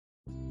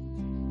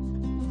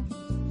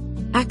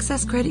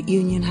Access Credit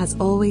Union has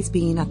always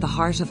been at the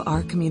heart of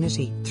our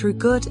community through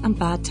good and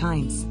bad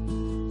times.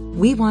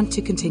 We want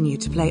to continue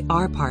to play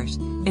our part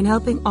in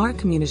helping our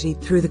community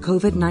through the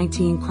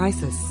COVID-19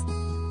 crisis.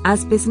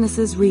 As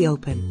businesses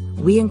reopen,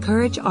 we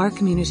encourage our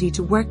community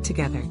to work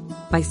together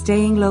by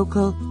staying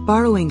local,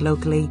 borrowing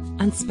locally,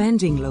 and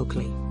spending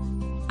locally.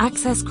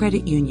 Access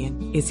Credit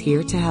Union is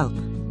here to help.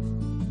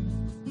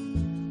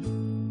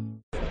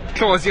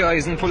 Close your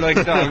eyes and pull like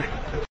a dog.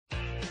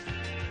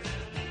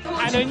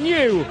 And a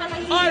new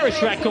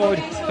Irish record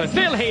for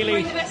Phil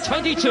Healy,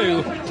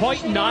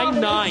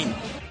 22.99.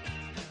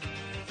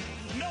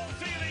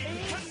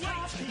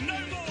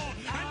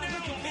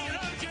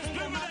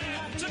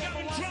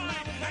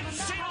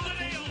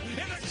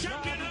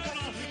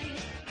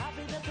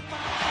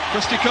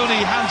 Christy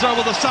Cooney hands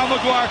over the Sam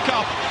Maguire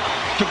Cup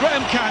to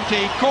Graham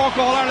Canty, Cork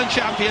All-Ireland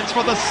champions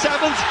for the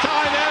 7th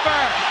time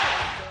ever.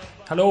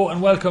 Hello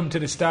and welcome to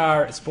the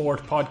Star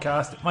Sport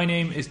Podcast. My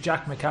name is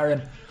Jack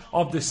McCarran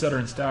of the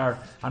Southern Star,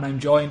 and I'm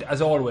joined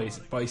as always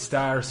by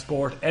Star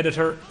Sport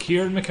editor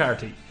Kieran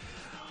McCarthy.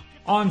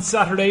 On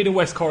Saturday, the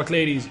West Cork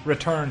ladies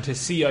returned to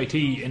CIT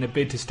in a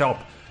bid to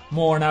stop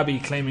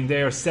Mourneabbey claiming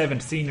their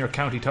 7th senior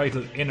county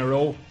title in a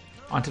row.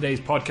 On today's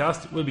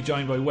podcast, we'll be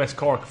joined by West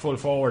Cork full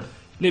forward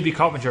Libby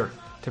to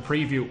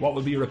preview what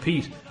will be a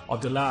repeat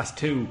of the last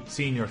two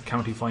senior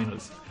county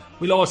finals.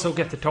 We'll also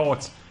get the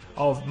thoughts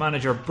of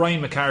manager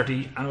Brian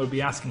McCarthy, and we'll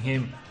be asking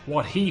him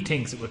what he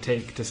thinks it would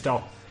take to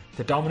stop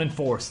the dominant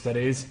force that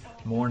is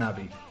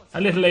Mourneabbey. A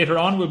little later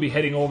on, we'll be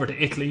heading over to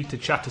Italy to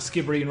chat to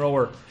skibbereen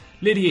rower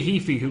Lydia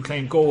Heaphy, who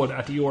claimed gold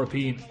at the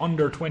European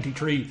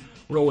Under-23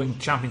 Rowing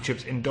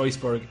Championships in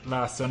Duisburg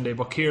last Sunday.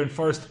 But Kieran,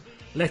 first,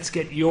 let's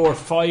get your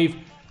 5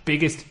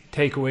 biggest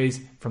takeaways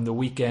from the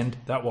weekend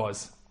that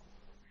was.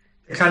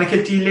 The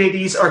Clonakilty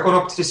ladies are going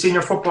up to the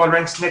senior football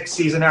ranks next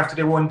season after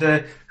they won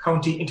the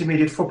county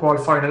intermediate football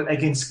final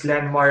against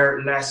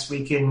Glanmire last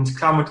weekend.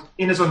 Clonmount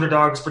in as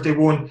underdogs, but they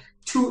won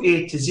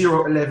 2-8 to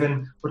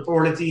 0-11 with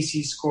Orla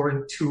DC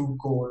scoring 2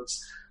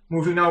 goals.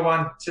 Moving now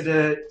on to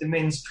the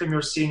men's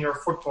Premier Senior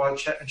Football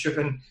Championship,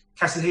 and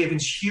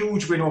Castlehaven's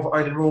huge win over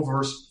Island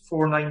Rovers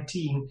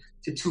 4-19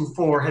 to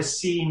 2-4 has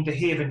seen the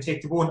Haven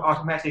take the one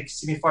automatic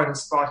semi-final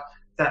spot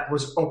that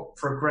was up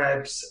for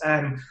grabs.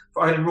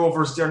 For Island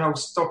Rovers, they're now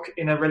stuck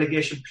in a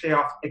relegation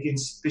playoff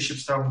against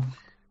Bishopstown.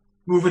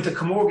 Moving to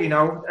Camogie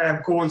now,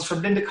 goals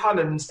from Linda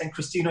Collins and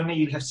Christine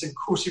O'Neill have sent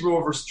Courcy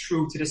Rovers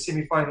through to the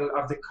semi-final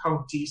of the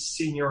County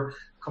Senior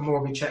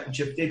Camogie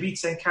Championship. They beat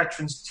St.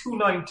 Catherine's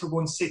 2-9 to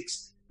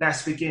 1-6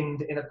 last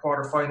weekend in a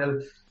quarter-final,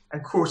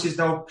 and Courcy's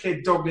now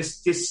played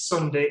Douglas this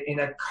Sunday in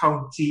a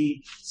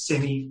county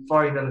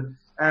semi-final.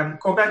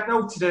 Going back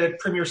now to the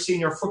Premier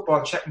Senior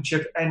Football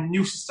Championship, and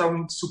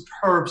Newcestown's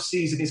superb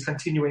season is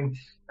continuing.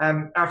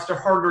 After the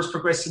hurlers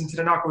progressing to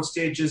the knockout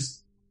stages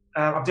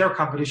of their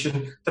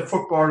competition, the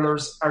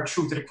footballers are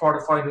through to the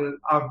quarter-final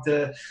of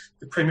the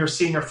Premier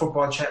Senior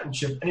Football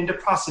Championship. And in the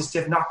process,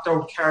 they've knocked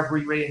out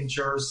Carbery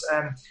Rangers.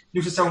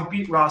 Newcestown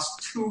beat Ross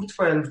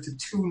 2-12 to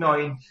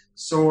 2-9.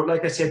 So,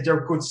 like I said, their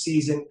good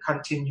season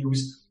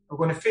continues. We're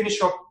going to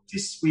finish up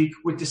this week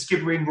with the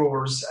skibbereen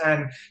rowers.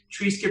 3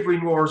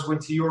 skibbereen rowers went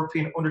to the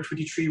European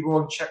Under-23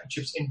 Rowing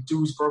Championships in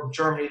Duisburg,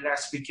 Germany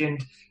last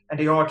weekend, and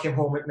they all came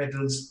home with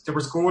medals. There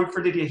was gold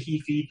for Lydia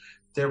Heaphy,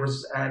 there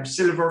was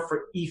silver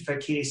for Aoife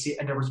Casey,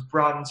 and there was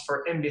bronze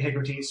for Emily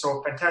Hegarty.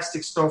 So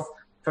fantastic stuff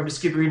from the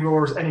skibbereen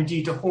rowers, and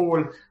indeed the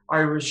whole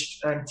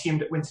Irish team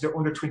that went to the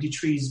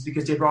Under-23s,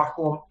 because they brought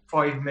home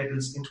 5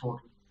 medals in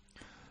total.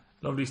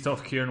 Lovely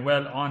stuff, Kieran.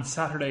 Well, on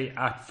Saturday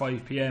at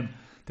 5pm,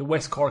 the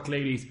West Cork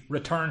ladies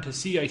return to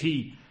CIT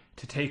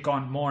to take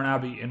on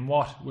Mourneabbey in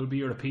what will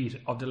be a repeat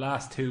of the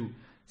last 2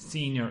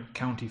 senior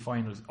county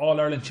finals.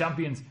 All-Ireland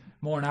champions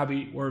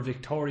Mourneabbey were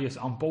victorious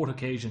on both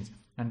occasions,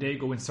 and they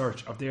go in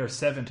search of their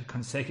 7th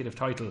consecutive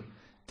title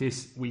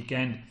this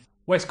weekend.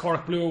 West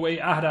Cork blew away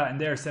Aghada in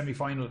their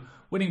semi-final,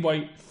 winning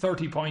by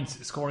 30 points,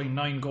 scoring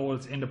 9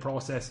 goals in the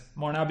process.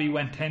 Mourneabbey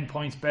went 10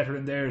 points better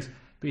in theirs,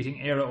 beating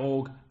Éire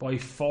Óg by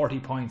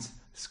 40 points,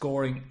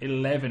 scoring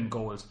 11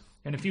 goals.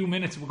 In a few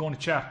minutes, we're going to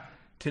chat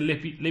to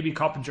Libby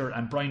Coppinger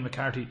and Brian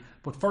McCarthy.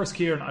 But first,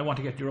 Kieran, I want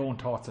to get your own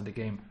thoughts on the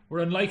game. We're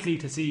unlikely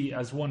to see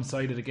as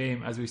one-sided a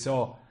game as we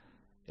saw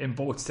in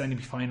both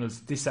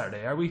semi-finals this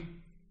Saturday, are we?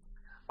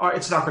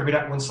 It's not going to be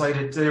that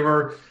one-sided. There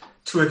were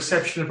 2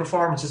 exceptional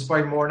performances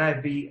by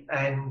Mourneabbey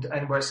and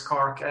West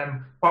Cork.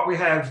 What we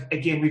have,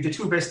 again, we have the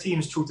 2 best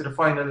teams through to the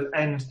final,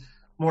 and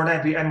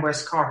Mourneabbey and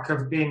West Cork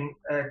have been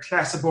a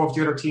class above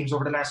the other teams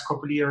over the last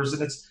couple of years,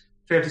 and it's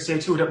fair to say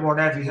too that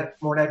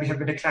Mourneabbey have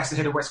been a class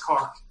ahead of West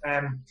Cork.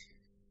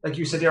 Like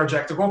you said there,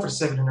 Jack, they're going for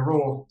 7 in a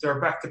row. They're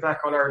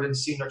back-to-back All-Ireland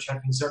senior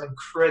champions. They're an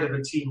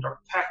incredible team. They're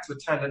packed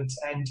with talent,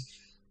 and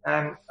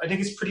I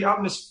think it's pretty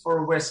obvious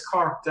for West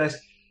Cork that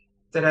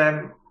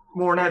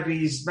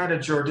Mourneabbey's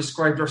manager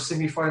described their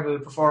semi-final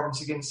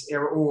performance against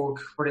Éire Óg,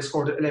 where they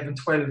scored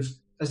 11-12,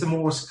 as the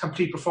most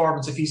complete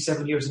performance of his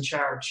 7 years in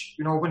charge.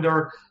 You know, when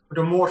they're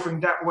motoring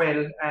that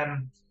well,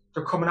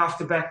 they're coming off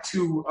the back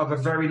too of a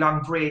very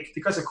long break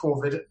because of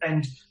COVID,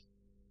 and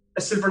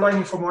a silver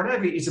lining for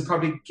Mourneabbey is it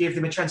probably gave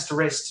them a chance to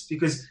rest,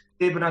 because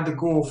they've been on the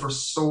go for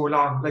so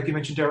long. Like you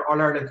mentioned there,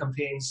 All-Ireland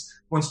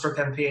campaigns, Munster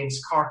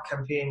campaigns, Cork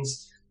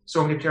campaigns,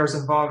 so many players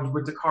involved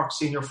with the Cork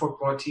senior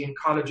football team,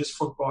 colleges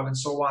football and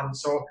so on.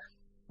 So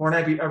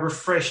Mourneabbey are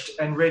refreshed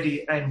and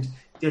ready, and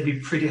they'll be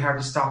pretty hard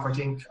to stop, I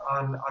think,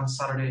 on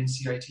Saturday in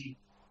CIT.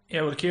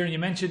 Yeah, well, Kieran, you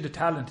mentioned the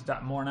talent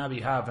that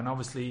Mourneabbey have, and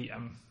obviously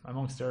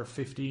amongst their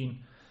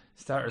 15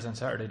 starters on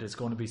Saturday, there's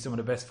going to be some of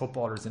the best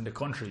footballers in the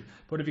country.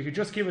 But if you could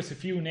just give us a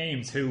few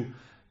names who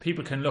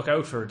people can look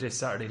out for this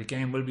Saturday. The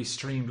game will be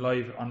streamed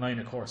live online,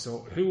 of course.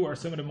 So who are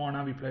some of the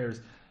Mourneabbey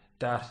players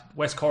that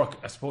West Cork,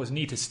 I suppose,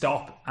 need to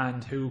stop,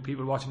 and who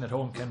people watching at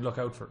home can look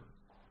out for?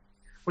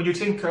 When you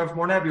think of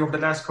Mourneabbey over the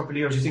last couple of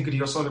years, you think of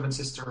the O'Sullivan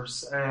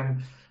sisters.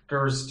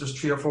 There's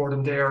 3 or 4 of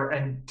them there,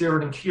 and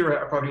Darren and Ciara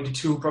are probably the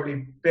two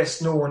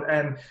best known.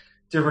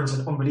 Darren's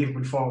an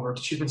unbelievable forward.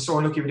 She's been so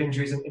unlucky with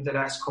injuries in the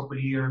last couple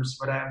of years,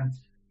 but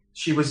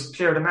she was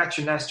player of the match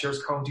in last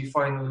year's county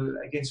final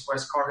against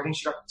West Cork. I think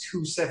she got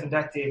 2-7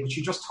 that day, but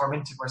she just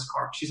tormented West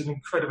Cork. She's an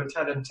incredible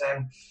talent.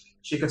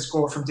 She can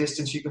score from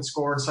distance, she can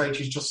score inside.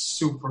 She's just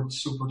super,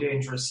 super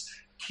dangerous.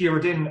 Ciara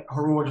Din,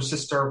 her older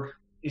sister,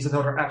 is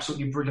another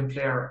absolutely brilliant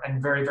player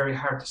and very, very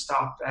hard to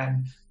stop.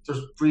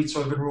 There's Breed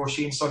Sullivan,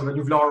 Roisin Sullivan,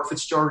 you've Laura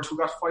Fitzgerald, who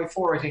got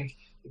 5-4, I think,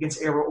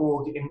 against Éire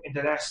Óg in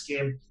the last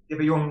game. They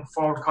have a young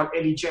forward called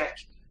Ellie Jack,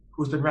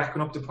 who's been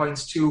racking up the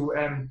points too.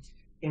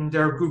 In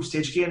their group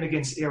stage game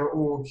against Éire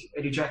Óg,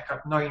 Ellie Jack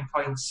got 9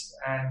 points.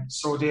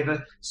 So they have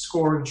a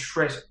scoring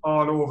threat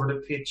all over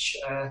the pitch.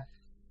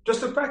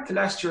 Just look back to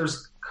last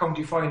year's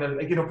county final,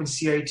 again up in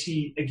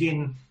CIT,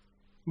 again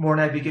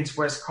Mourneabbey against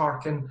West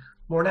Cork, and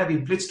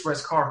Mourneabbey blitzed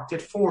West Cork. They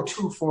had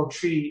 4-2,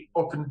 4-3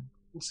 up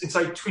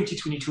inside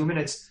 20-22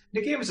 minutes.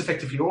 The game was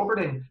effectively over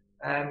then.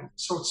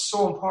 So it's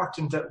so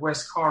important that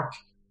West Cork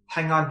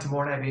hang on to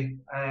Mourneabbey.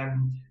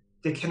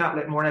 They cannot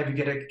let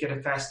Mourneabbey get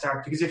a fast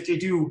start, because if they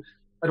do,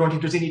 I don't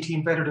think there's any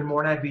team better than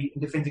Mourneabbey in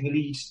defending a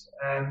lead.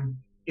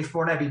 If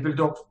Mourneabbey build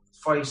up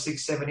 5,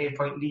 6, 7, 8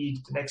 point lead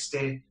the next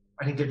day,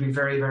 I think they'll be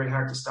very, very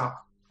hard to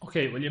stop.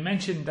 Okay, well, you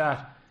mentioned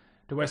that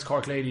the West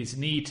Cork ladies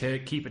need to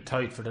keep it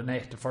tight for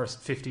the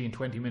first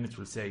 15-20 minutes,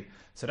 we'll say.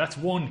 So that's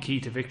one key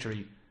to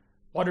victory.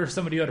 What are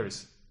some of the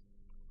others?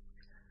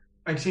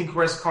 I think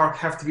West Cork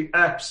have to be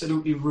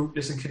absolutely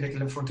ruthless and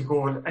clinical in front of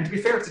goal. And to be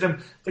fair to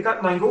them, they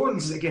got 9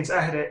 goals against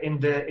Aghada in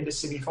the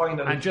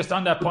semi-final. And just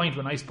on that point,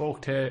 when I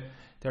spoke to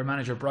their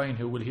manager Brian,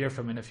 who we'll hear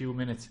from in a few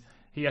minutes,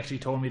 he actually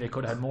told me they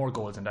could have had more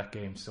goals in that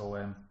game. So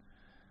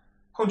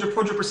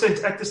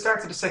 100%. At the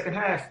start of the second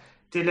half,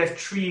 they left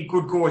 3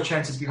 good goal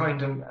chances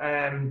behind them.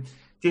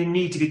 They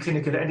need to be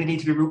clinical and they need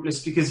to be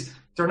ruthless, because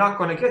they're not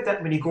going to get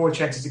that many goal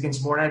chances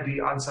against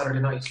Mourneabbey on Saturday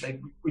night. Like,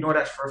 we know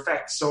that for a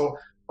fact. So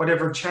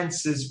whatever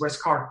chances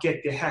West Cork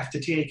get, they have to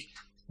take.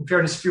 In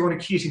fairness, Fiona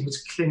Keating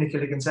was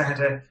clinical against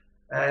Aghada.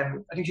 I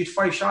think she had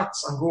 5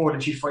 shots on goal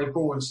and she had 5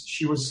 goals.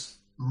 She was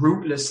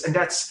ruthless, and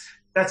that's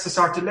the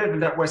sort of level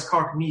that West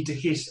Cork need to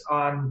hit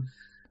on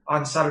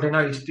Saturday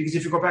night. Because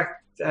if you go back,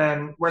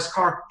 West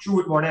Cork drew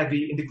with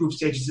Mourneabbey in the group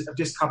stages of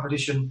this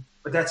competition,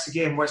 but that's a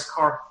game West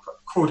Cork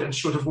could and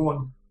should have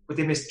won, but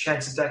they missed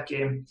chances that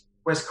game.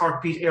 West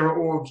Cork beat Éire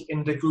Óg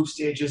in the group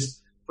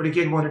stages, but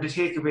again, one of the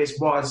takeaways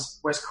was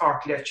West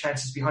Cork left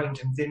chances behind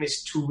them. They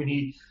missed too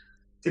many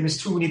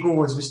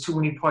goals, missed too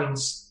many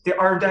points. They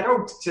ironed that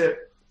out to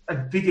a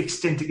big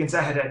extent against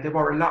Aghada. They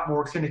were a lot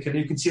more clinical.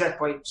 You can see that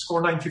by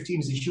score 9-15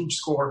 is a huge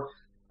score.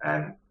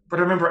 But I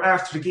remember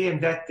after the game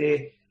that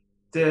day,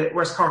 the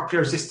West Cork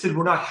players, they still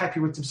were not happy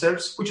with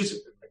themselves, which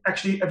is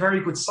actually a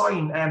very good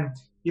sign.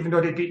 Even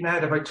though they'd beaten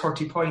Aghada by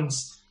 30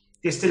 points,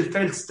 they still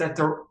felt that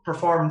their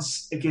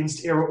performance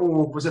against Éire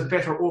Óg was a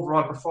better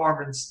overall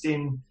performance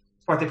than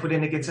what they put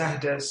in against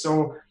Aghada.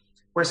 So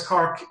West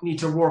Cork need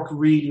to work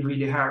really,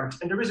 really hard.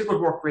 And there is a good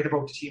work rate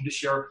about the team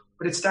this year,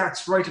 but it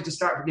starts right at the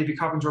start with Libby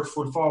Coppinger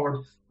full forward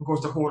and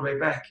goes the whole way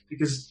back.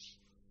 Because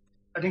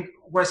I think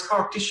West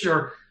Cork this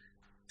year,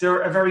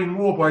 they're a very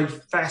mobile,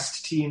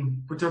 fast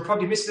team, but they're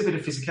probably missing a bit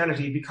of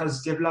physicality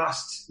because they've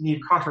lost Niamh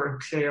Cotter and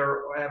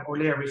Claire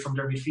O'Leary from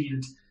their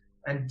midfield.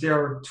 And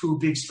they're 2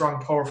 big,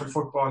 strong, powerful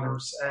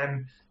footballers.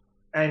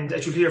 And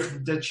as you'll hear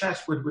from the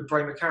chat with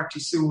Brian McCarthy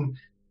soon,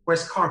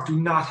 West Cork do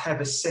not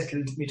have a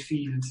settled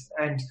midfield.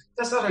 And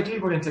that's not ideal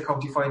going into the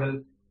county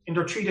final. In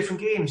their 3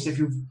 different games, they've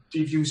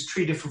used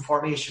 3 different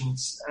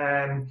formations.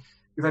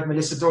 You've had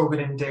Melissa Duggan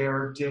in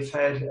there. They've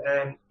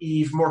had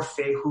Eve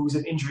Murphy, who's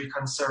an injury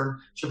concern.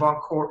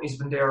 Siobhan Courtney's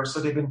been there. So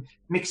they've been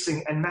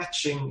mixing and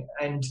matching.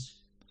 And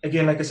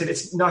again, like I said,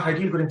 it's not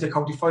ideal going into the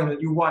county final.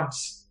 You want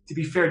to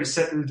be fairly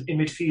settled in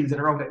midfield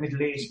and around that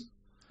middle 8.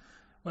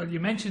 Well, you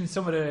mentioned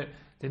some of the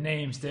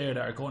names there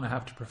that are going to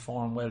have to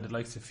perform well, the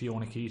likes of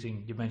Fiona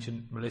Keating. You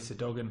mentioned Melissa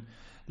Duggan,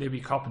 Libby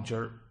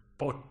Coppinger.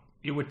 But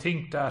you would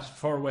think that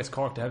for West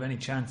Cork to have any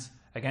chance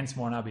against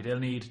Mourneabbey, they'll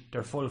need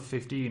their full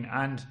 15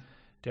 and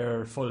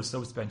their full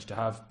subs bench to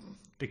have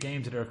the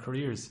games of their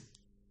careers.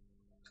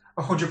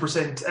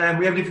 100%.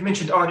 We haven't even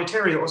mentioned Anya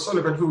Terry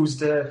O'Sullivan, who's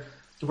the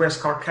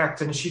West Cork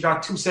captain. She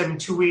got 2-7,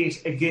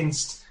 2-8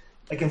 against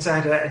against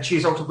Ada, and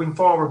she's out to wing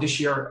forward this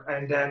year,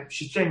 and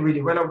she's playing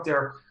really well out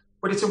there.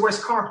 But it's a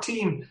West Cork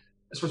team.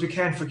 I suppose we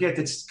can't forget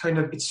it's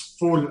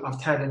full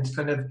of talent.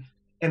 Kind of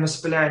Emma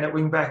Spillane at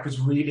wing back was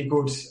really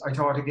good, I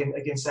thought, again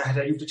against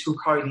Ada. You have the two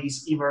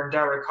Kylies, Emer and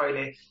Dara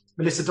Kiley.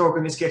 Melissa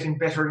Duggan is getting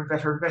better and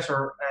better and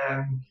better.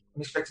 I'm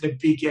expecting a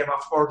big game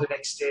off her the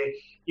next day.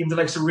 Even the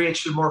likes of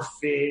Rachel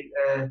Murphy,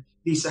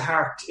 Lisa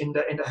Hart in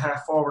the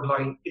half forward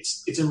line.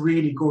 It's a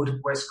really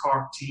good West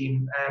Cork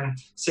team.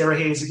 Sarah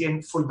Hayes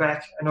again, full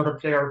back, another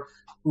player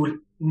who will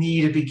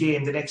need a big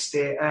game the next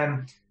day. I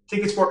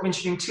think it's worth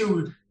mentioning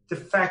too the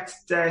fact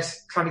that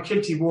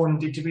Clonakilty won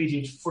the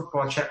Intermediate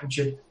Football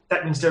Championship.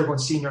 That means they're going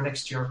senior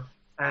next year.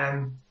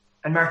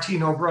 And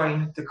Martine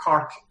O'Brien, the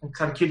Cork and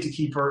Clonakilty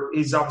keeper,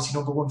 is obviously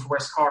number one for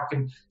West Cork,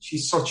 and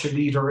she's such a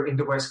leader in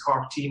the West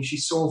Cork team.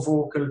 She's so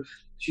vocal.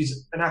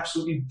 She's an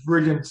absolutely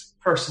brilliant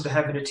person to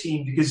have in a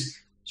team because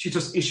she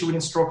just issuing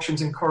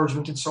instructions,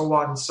 encouragement, and so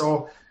on.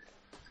 So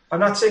I'm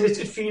not saying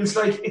it feels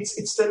like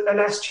it's the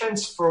last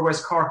chance for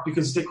West Cork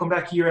because they come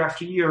back year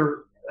after year.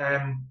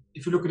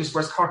 If you look at this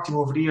West Cork team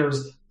over the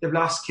years, they've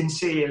lost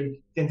Kinsale,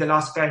 then they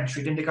lost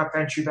Bantry, then they got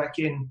Bantry back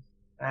in.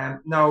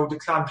 Now the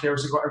Clan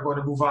players are going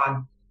to move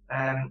on.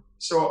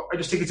 So I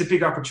just think it's a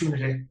big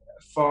opportunity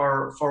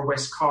for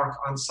West Cork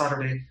on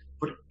Saturday,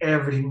 but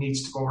everything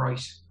needs to go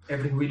right.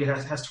 Everything really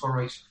has to go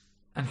right.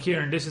 And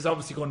Kieran, this is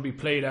obviously going to be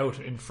played out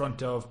in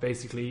front of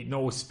basically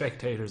no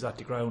spectators at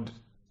the ground.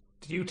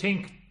 Do you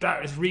think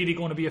that is really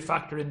going to be a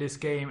factor in this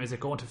game? Is it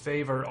going to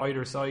favour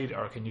either side,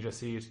 or can you just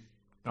see it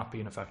not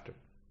being a factor?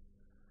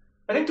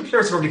 I think the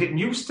players are probably getting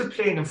used to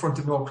playing in front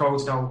of no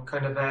crowds now.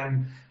 Kind of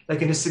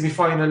like in the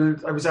semi-final,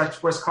 I was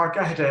at West Cork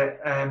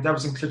Gahada, that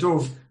was in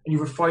Clodove, and you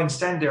would find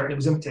stand there and it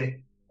was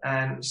empty.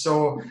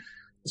 So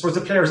I suppose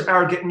the players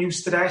are getting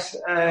used to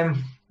that.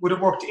 Would it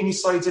work to any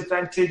side's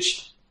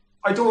advantage?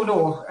 I don't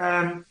know.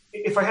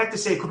 If I had to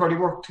say, it could probably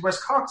work to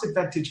West Cork's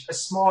advantage a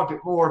small bit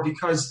more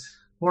because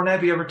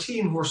Mourneabbey are a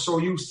team who are so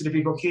used to the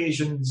big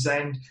occasions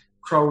and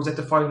crowds at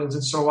the finals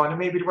and so on, and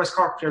maybe the West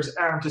Cork players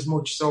aren't as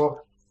much.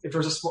 So if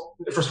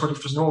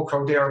there's no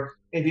crowd there,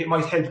 maybe it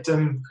might help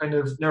them kind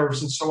of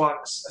nerves and so on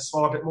a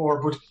small bit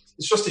more. But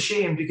it's just a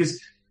shame because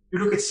you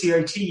look at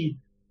CIT,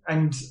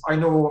 and I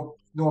know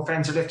no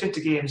fans are left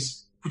into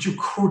games, but you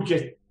could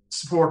get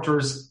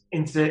supporters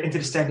into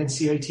the stand in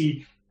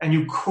CIT, and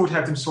you could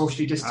have them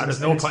socially distanced.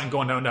 There's no point in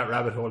going down that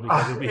rabbit hole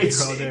because it'll be here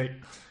all day.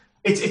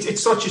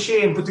 It's such a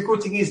shame, but the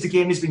good thing is the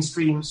game has been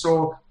streamed,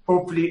 so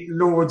hopefully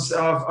loads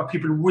of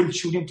people will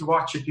tune in to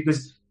watch it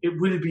because it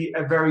will be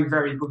a very,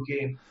 very good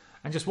game.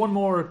 And just one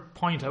more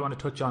point I want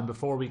to touch on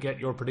before we get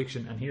your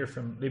prediction and hear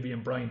from Libby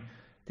and Brian.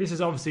 This is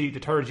obviously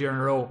the third year in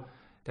a row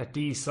that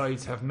these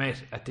sides have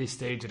met at this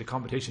stage of the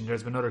competition.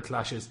 There's been other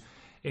clashes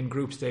in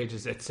group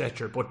stages,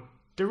 etc. But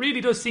there really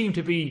does seem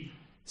to be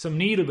some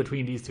needle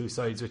between these two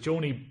sides, which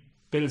only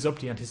builds up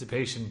the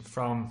anticipation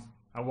from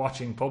a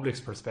watching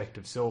public's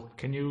perspective. So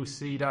can you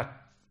see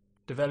that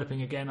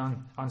developing again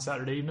on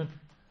Saturday evening?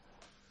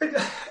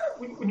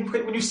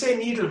 When you say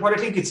needle, what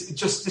I think it's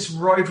just this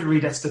rivalry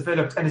that's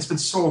developed, and it's been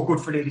so good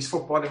for ladies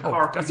football in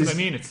Cork. That's what I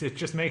mean. It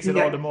just makes it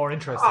all the more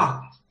interesting.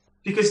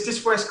 Because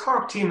this West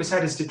Cork team has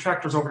had its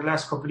detractors over the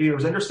last couple of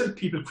years, and there's still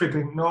people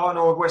cribbing,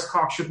 no, West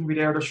Cork shouldn't be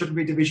there shouldn't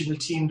be a divisional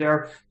team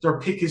there, their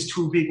pick is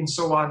too big and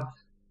so on.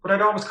 But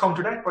I'd always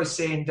counter that by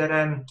saying that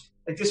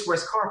like this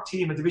West Cork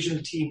team, a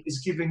divisional team, is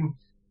giving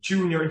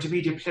junior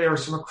intermediate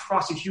players from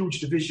across a huge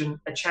division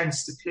a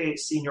chance to play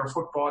senior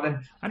football.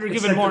 And they're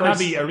giving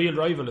Mourneabbey a real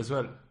rival as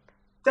well.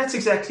 That's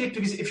exactly it,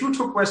 because if you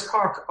took West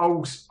Cork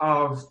out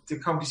of the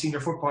County Senior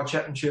Football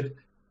Championship,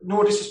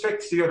 no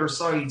disrespect to the other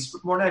sides,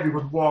 but Mourneabbey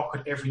would walk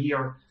it every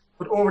year.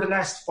 But over the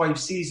last 5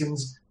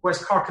 seasons,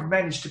 West Cork have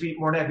managed to beat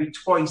Mourneabbey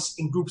twice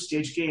in group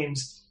stage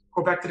games.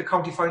 Go back to the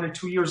county final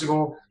 2 years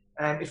ago,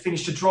 and it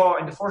finished a draw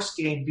in the first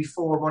game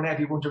before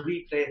Mourneabbey won the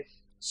replay.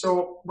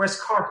 So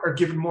West Cork are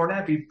giving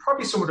Mourneabbey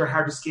probably some of their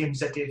hardest games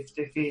that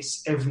they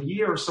face every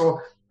year. So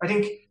I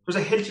think there's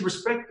a healthy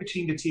respect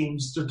between the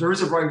teams. There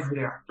is a rivalry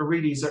there. There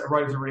really is a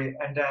rivalry.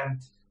 And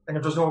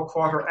if there's no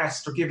quarter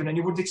asked or given, and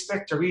you wouldn't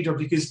expect there either,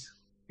 because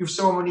you have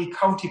so many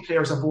county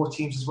players on both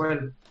teams as well.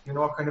 You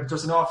know, kind of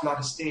there's an awful lot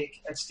at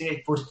stake.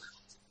 But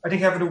I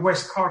think having a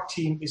West Cork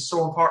team is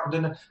so important.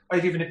 And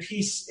I've even a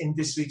piece in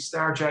this week's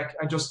Star Jack.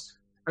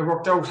 I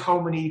worked out how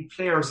many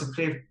players have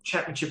played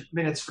championship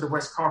minutes for the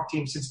West Cork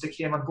team since they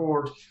came on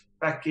board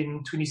back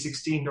in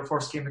 2016, their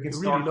first game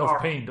against North Cork. You really love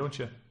Cork. pain, don't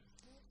you?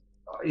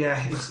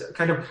 Yeah, it's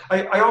kind of.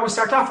 I always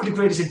start off with the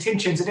greatest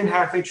intentions, and then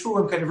halfway through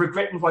I'm kind of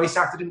regretting why I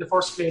started in the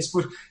first place.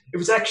 But it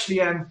was actually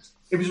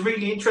it was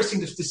really interesting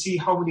to see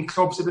how many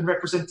clubs have been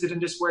represented in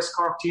this West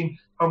Cork team,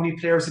 how many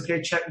players have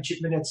played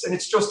championship minutes, and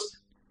it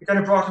kind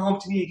of brought it home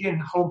to me again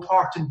how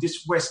important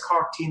this West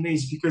Cork team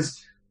is,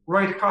 because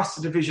right across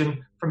the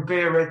division from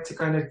Beara to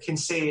kind of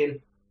Kinsale,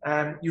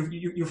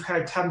 you've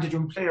had talented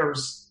young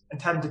players and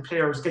talented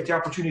players get the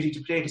opportunity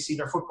to play the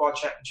senior football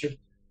championship,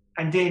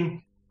 and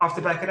then off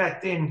the back of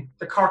that, then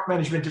the Cork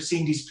management have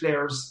seen these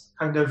players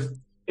kind of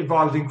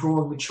evolving,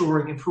 growing,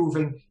 maturing,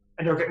 improving,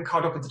 and they're getting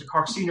caught up into the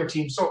Cork senior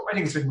team. So I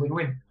think it's been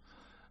win-win.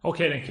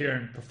 Okay then,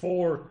 Kieran,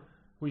 before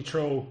we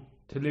throw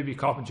to Libby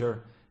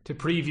Coppinger to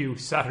preview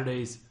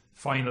Saturday's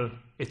final,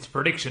 it's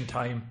prediction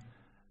time,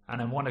 and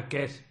I want to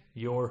get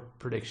your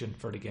prediction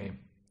for the game.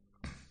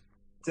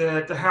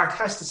 The heart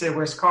has to say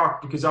West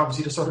Cork, because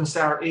obviously the Southern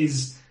Star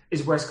is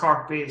West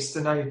Cork based,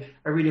 and I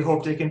really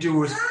hope they can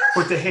do it,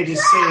 but the head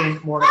is saying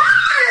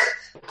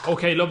Mourneabbey.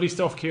 Okay, lovely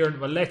stuff, Kieran.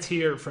 Well, let's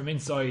hear from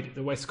inside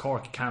the West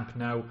Cork camp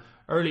now.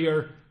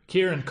 Earlier,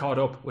 Kieran caught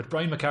up with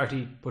Brian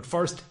McCarthy, but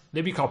first,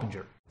 Libby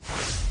Coppinger.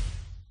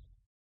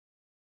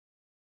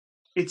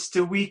 It's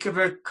the week of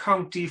a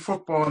county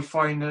football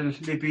final,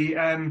 Libby.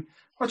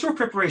 What's your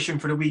preparation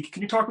for the week?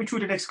 Can you talk me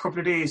through the next couple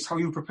of days, how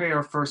you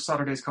prepare for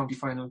Saturday's county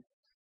final?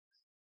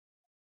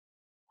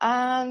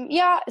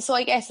 So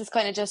I guess it's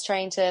kind of just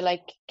trying to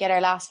get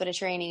our last bit of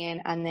training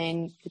in, and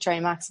then we try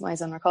and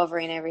maximise on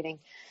recovery and everything.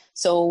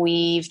 So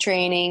we've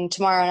training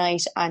tomorrow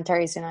night and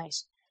Thursday night,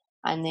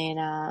 and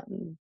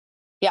then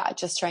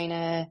just trying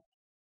to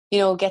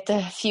get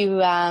the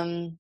few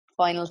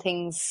final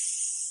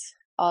things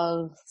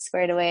all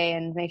squared away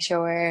and make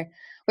sure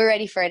we're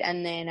ready for it,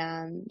 and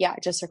then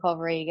just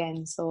recovery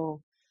again.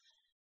 So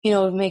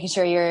making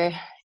sure you're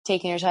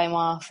taking your time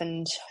off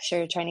and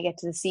sure trying to get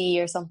to the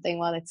sea or something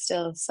while it's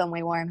still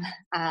somewhat warm.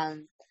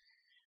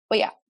 But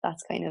yeah,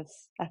 that's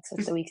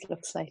what the week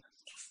looks like.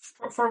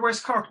 For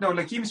West Cork now,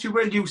 you must be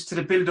well used to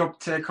the build-up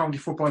to county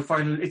football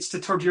final. It's the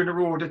third year in a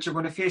row that you're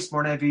going to face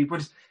Mourneabbey,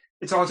 but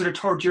it's also the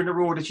third year in a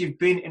row that you've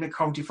been in a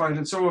county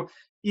final. So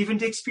even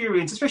the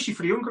experience, especially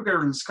for the younger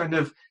girls,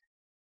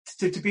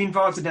 to be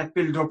involved in that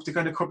build-up the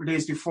couple of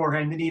days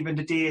beforehand, and even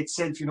the day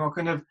itself, you'd hope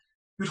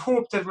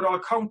that it would all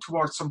count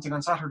towards something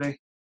on Saturday.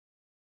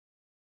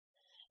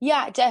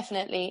 Yeah,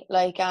 definitely.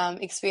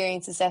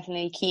 Experience is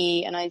definitely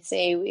key, and I'd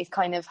say it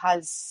kind of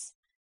has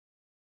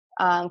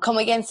come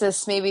against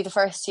us maybe the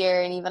first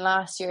year and even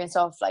last year and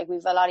stuff.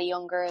 We've a lot of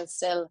young girls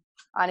still,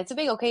 and it's a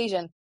big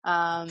occasion.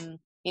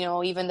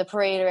 Even the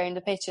parade around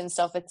the pitch and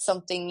stuff, it's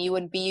something you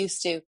wouldn't be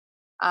used to.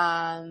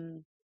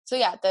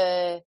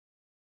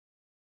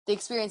 The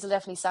experience will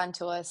definitely stand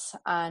to us,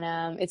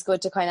 and it's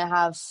good to kind of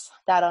have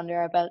that under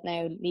our belt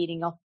now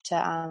leading up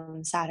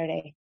to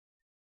Saturday.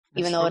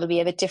 Even though it'll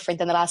be a bit different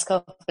than the last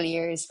couple of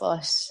years,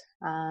 but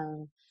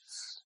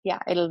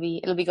it'll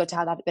be good to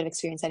have that bit of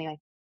experience anyway.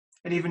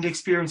 And even the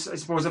experience, I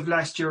suppose, of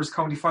last year's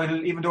county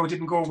final, even though it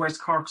didn't go West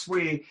Cork's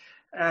way,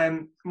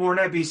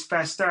 Mourneabbey's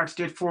fast start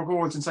did 4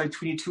 goals inside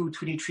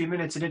 23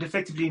 minutes, and it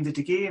effectively ended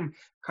the game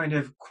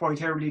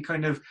quite early.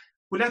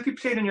 Will that be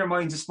playing in your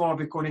minds a small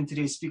bit going into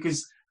this?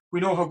 Because we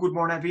know how good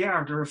Mourneabbey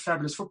are. They're a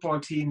fabulous football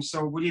team.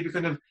 So will you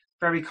be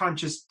very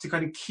conscious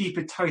to keep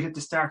it tight at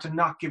the start and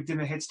not give them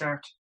a head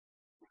start?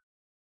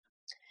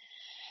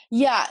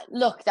 Yeah,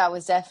 look, that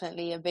was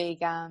definitely a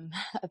big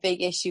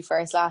issue for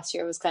us last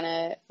year.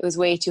 It was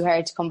way too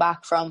hard to come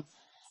back from,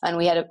 and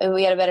we had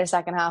a better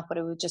second half, but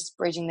it was just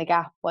bridging the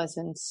gap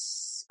wasn't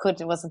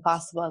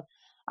possible.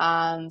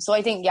 So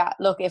I think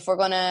if we're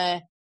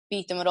gonna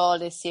beat them at all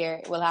this year,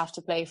 we'll have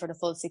to play for the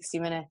full 60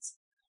 minutes.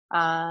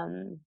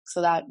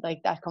 So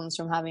that comes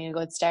from having a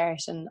good start,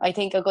 and I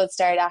think a good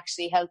start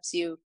actually helps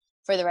you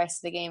for the rest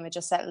of the game. It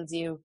just settles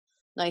you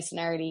nice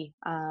and early.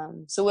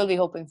 So we'll be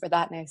hoping for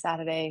that next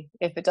Saturday.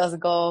 If it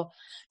doesn't go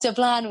to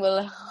plan,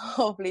 we'll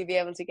hopefully be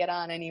able to get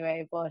on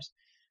anyway. But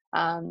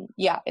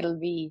it'll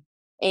be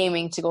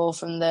aiming to go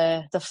from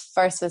the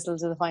first whistle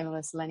to the final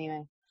whistle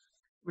anyway.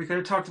 We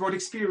talked about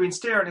experience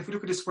there, and if we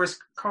look at this West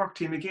Cork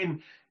team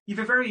again, you've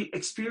a very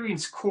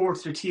experienced core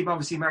to the team.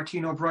 Obviously,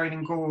 Martine O'Brien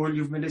in goal,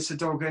 you've Melissa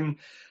Duggan,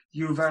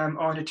 you've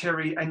Anya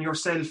Terry, and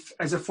yourself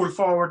as a full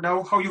forward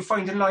now. How are you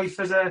finding life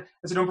as a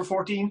number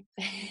 14?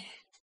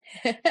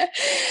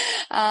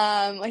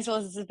 I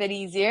suppose it's a bit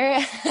easier.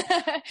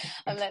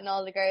 I'm letting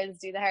all the girls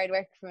do the hard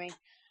work for me.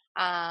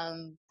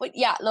 But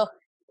yeah, look,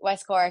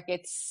 West Cork,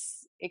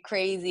 it's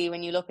crazy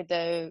when you look at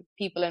the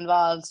people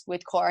involved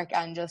with Cork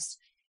and just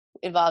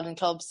involved in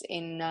clubs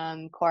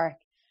in Cork.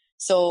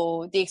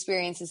 So the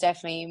experience is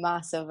definitely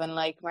massive, and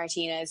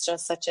Martina is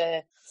just such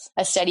a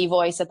steady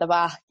voice at the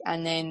back,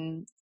 and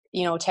then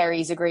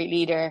Terry's a great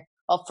leader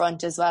up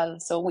front as well.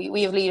 So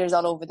we have leaders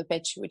all over the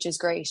pitch, which is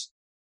great.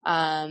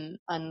 And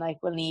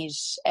we'll need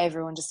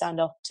everyone to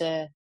stand up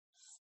to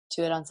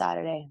it on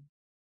Saturday.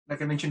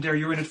 Like I mentioned there,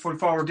 you're in it full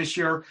forward this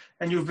year,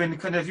 and you've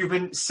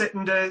been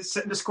setting the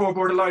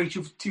scoreboard alight.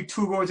 You've 2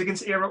 goals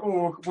against Éire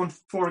Óg,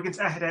 1-4 against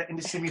Aheda in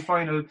the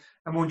semi-final,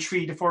 and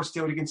 1-3 the first day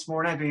out against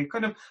Mourneabbey.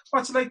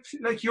 What's it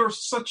like you're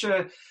such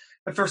a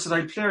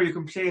versatile player. You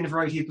can play in a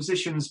variety of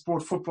positions,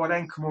 both football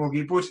and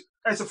camogie, but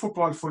as a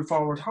football full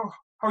forward, how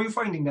are you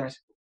finding that?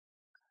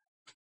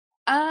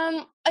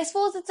 I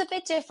suppose it's a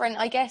bit different,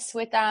 I guess,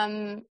 with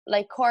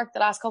Cork the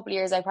last couple of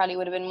years. I probably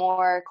would have been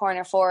more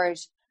corner forward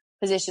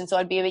position, so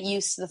I'd be a bit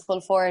used to the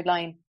full forward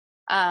line.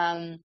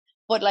 But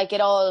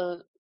it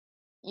all,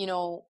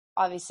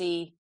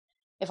 obviously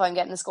if I'm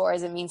getting the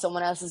scores, it means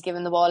someone else is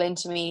giving the ball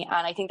into me,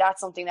 and I think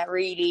that's something that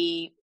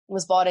really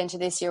was bought into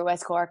this year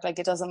West Cork.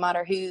 It doesn't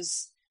matter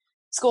who's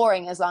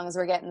scoring as long as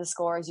we're getting the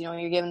scores.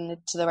 You're giving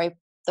it to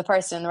the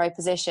person in the right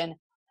position.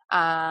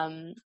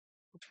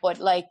 But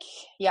like,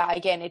 yeah,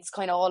 again, it's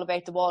kind of all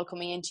about the ball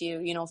coming into you.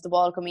 You know, if the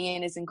ball coming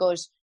in isn't good,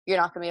 you're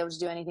not going to be able to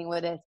do anything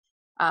with it.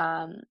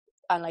 And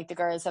like the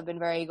girls have been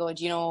very good.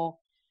 You know,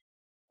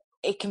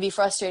 it can be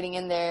frustrating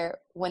in there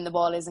when the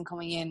ball isn't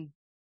coming in.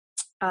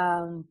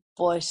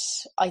 But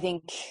I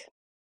think,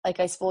 like,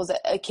 I suppose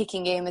a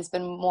kicking game has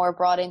been more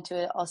brought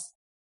into us.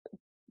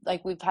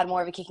 Like, we've had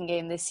more of a kicking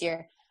game this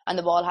year, and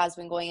the ball has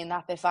been going in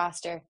that bit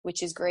faster,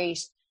 which is great.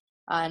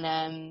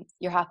 And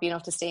you're happy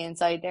enough to stay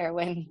inside there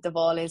when the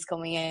ball is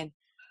coming in.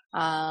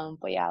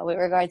 But yeah, with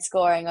regard to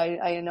scoring,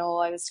 I know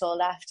I was told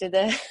after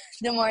the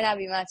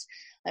Mourneabbey match,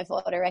 I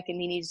reckon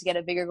he needed to get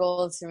a bigger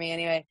goals for me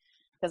anyway,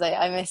 because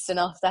I missed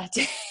enough that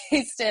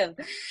day still.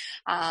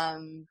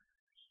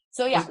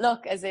 So yeah,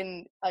 look, as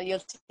in,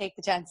 you'll take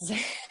the chances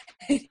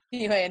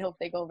anyway and hope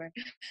they go over.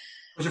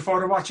 Was your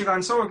father watching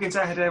on so against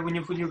Ahead when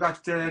you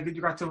got the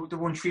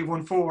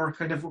 1-3, 1-4?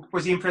 Kind of,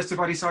 was he impressed with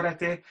what he saw that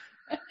day?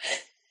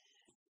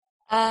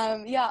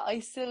 Yeah, I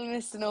still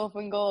missed an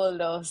open goal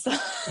though, so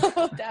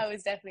that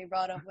was definitely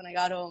brought up when I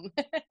got home.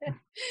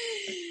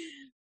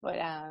 But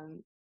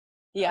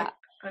yeah,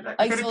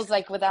 I suppose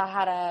like with that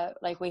had a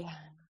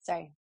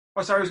sorry.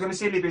 Oh, sorry, I was going to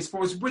say, Libby, I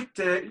suppose with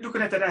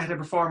looking at that Ahead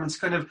performance,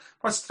 kind of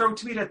what stood out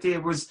to me that day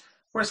was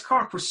whereas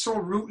Cork was so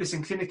ruthless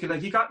and clinical.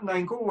 Like, he got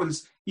 9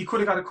 goals, he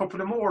could have got a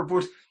couple of more,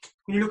 but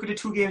when you look at the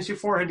 2 games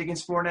beforehand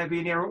against Mourneabbey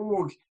and Éire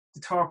Óg,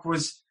 the talk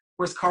was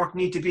whereas Cork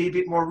need to be a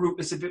bit more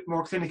ruthless, a bit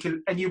more clinical,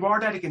 and you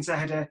are that against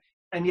Ahead,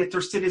 and yet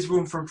there still is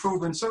room for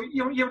improvement. So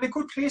you're in a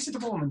good place at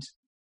the moment.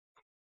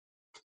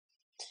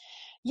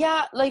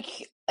 Yeah,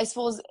 like, I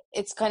suppose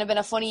it's kind of been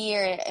a funny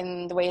year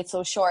in the way it's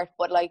so short,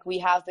 but like, we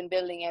have been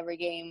building every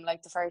game.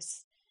 Like, the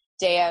first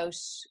day out,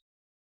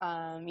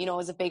 you know, it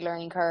was a big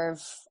learning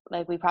curve.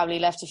 Like, we probably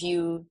left a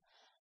few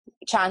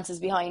chances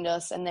behind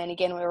us, and then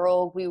again with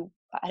Rogue, we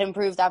had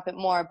improved that bit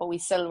more, but we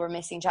still were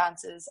missing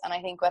chances. And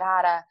I think with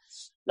Hada,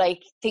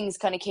 like, things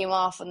kind of came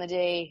off on the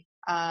day.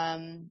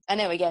 And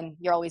now again,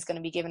 you're always going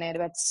to be given out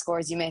about the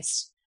scores you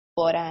missed,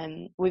 but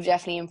we've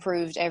definitely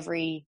improved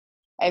every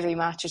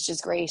match, which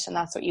is great, and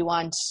that's what you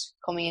want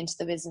coming into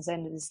the business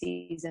end of the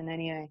season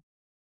anyway.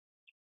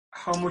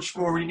 How much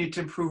more will you need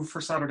to improve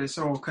for Saturday,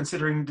 so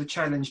considering the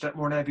challenge that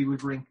Mourneabbey would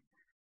bring?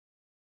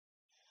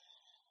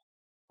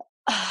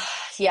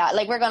 Yeah,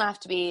 like, we're going to have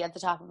to be at the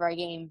top of our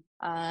game.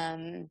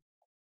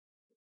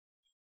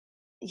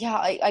 Yeah,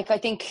 I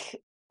think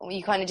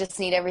you kind of just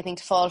need everything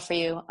to fall for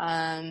you.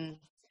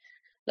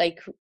 Like,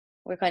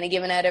 we're kind of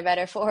giving out our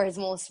better fours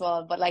most of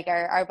all, but like,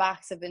 our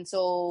backs have been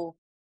so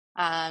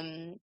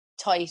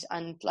tight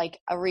and like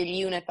a real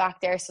unit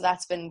back there, so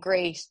that's been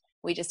great.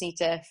 We just need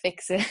to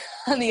fix it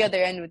on the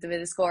other end with a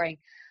bit of scoring.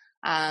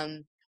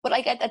 But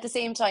like, at the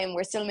same time,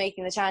 we're still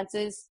making the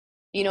chances,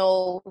 you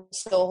know,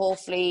 so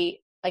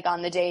hopefully, like,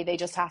 on the day they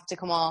just have to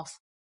come off.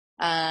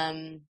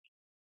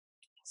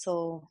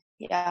 So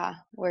yeah,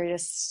 we're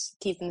just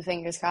keeping the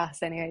fingers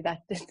crossed anyway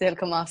that they'll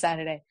come off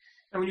Saturday.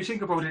 And when you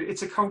think about it,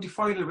 it's a county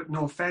final with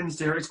no fans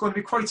there. It's going to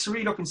be quite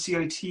surreal up in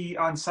CIT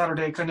on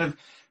Saturday. Kind of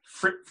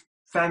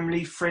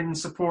family,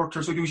 friends,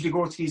 supporters who usually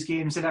go to these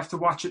games, they'll have to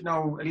watch it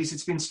now. At least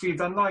it's been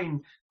streamed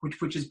online,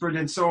 which is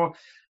brilliant. So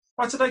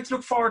what's it like to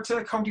look forward to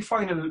a county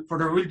final where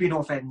there will be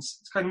no fans?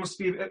 It kind of must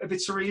be a bit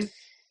surreal.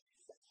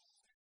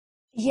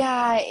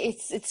 Yeah,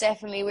 it's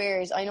definitely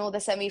weird. I know the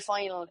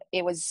semi-final,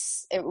 it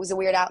was a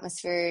weird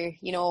atmosphere.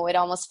 You know, it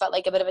almost felt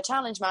like a bit of a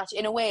challenge match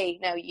in a way.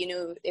 Now, you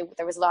know,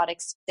 there was a lot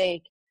at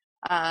stake.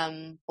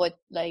 But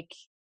like,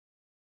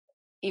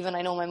 even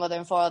I know my mother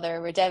and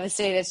father were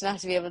devastated not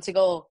to be able to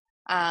go.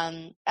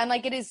 And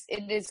like, it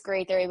is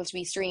great they're able to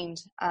be streamed.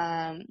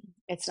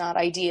 It's not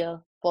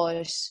ideal,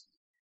 but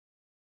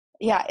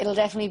yeah, it'll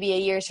definitely be a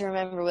year to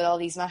remember with all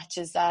these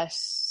matches that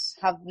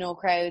have no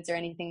crowds or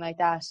anything like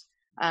that.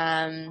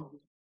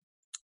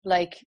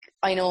 Like,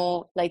 I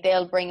know, like,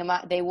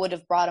 they would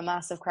have brought a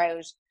massive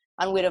crowd,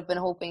 and would have been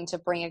hoping to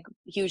bring a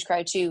huge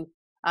crowd too.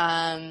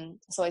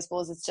 So I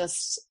suppose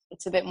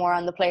it's a bit more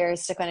on the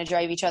players to kind of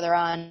drive each other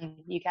on.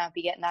 You can't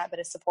be getting that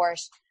bit of support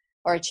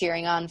or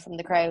cheering on from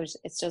the crowd.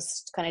 It's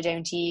just kind of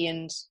down to you,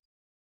 and,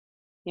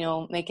 you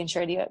know, making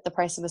sure the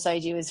person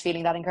beside you is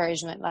feeling that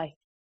encouragement. Like,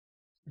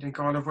 I think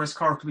all of West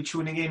Cork will be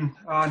tuning in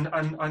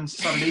on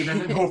Saturday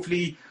evening, and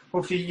hopefully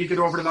you get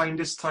over the line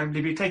this time,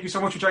 Libby. Thank you so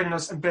much for joining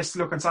us, and best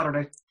of luck on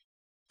Saturday.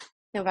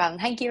 No problem.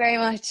 Thank you very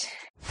much.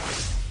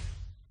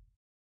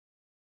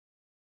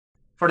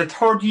 For the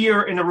 3rd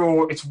year in a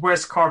row, it's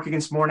West Cork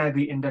against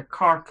Mourneabbey in the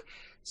Cork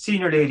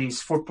Senior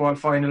Ladies Football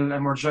Final,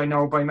 and we're joined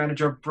now by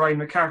manager Brian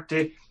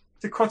McCarthy.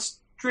 To cut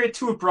straight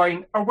to it,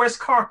 Brian, are West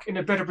Cork in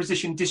a better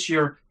position this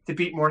year to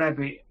beat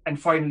Mourneabbey and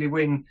finally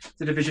win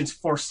the division's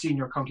first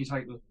senior county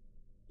title?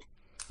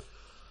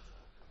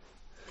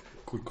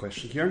 Good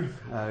question, Kieran.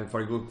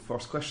 Very good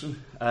first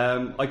question.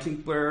 I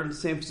think we're in the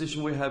same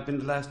position we have been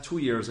the last 2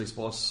 years, I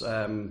suppose.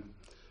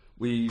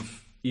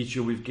 Each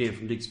year we've gained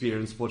from the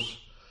experience, but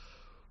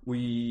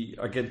we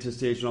are getting to a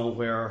stage now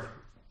where,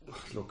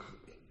 look,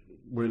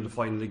 we're in the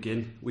final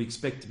again. We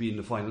expect to be in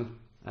the final,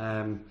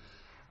 and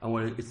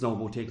it's now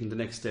about taking the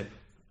next step.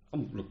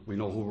 Look, we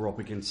know who we're up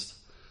against.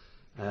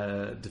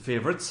 the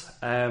favourites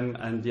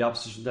and the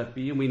opposition that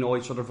be, and we know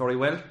each other very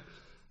well,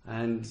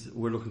 and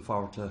we're looking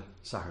forward to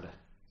Saturday.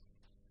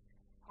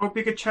 How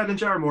big a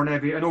challenge are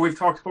Mourneabbey? I know we've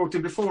talked about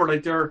them before,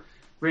 like they're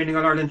reigning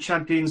All-Ireland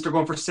champions, they're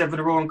going for 7 in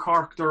a row in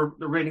Cork, they're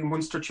reigning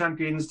Munster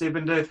champions, they've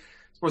been the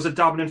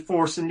dominant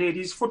force in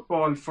ladies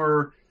football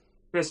for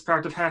the best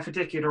part of half a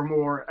decade or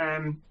more.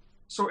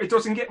 So it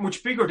doesn't get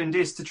much bigger than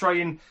this to try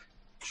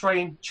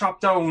and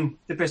chop down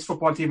the best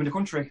football team in the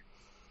country.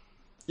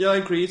 Yeah, I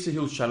agree, it's a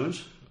huge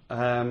challenge,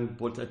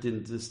 but at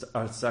the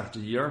start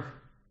of the year,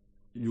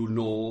 you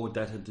know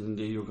that at the end of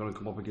the day you're going to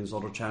come up against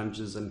other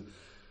challenges, and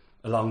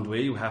along the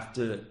way you have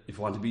to, if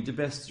you want to be the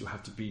best, you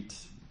have to beat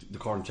the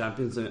current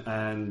champions,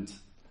 and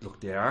look,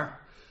 they are.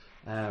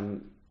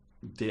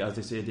 As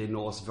I say, they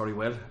know us very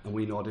well, and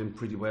we know them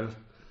pretty well,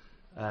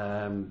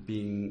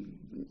 being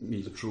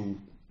meeting through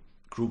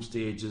group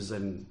stages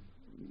and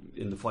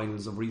in the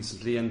finals of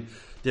recently, and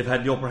they've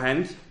had the upper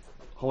hand.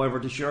 However,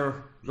 this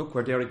year, look,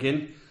 we're there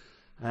again.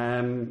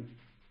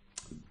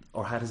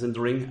 Our hat is in the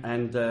ring,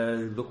 and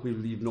look, we'll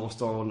leave no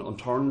stone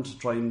unturned to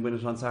try and win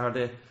it on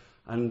Saturday.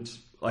 And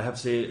I have to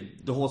say,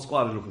 the whole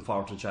squad are looking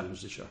forward to the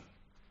challenge this year.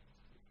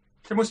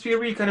 There must be a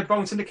real kind of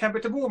bounce in the camp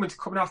at the moment,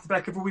 coming off the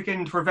back of a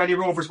weekend where Valley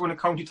Rovers won a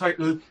county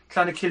title,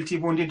 Clonakilty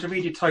won the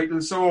intermediate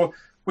title. So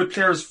with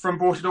players from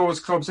both of those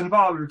clubs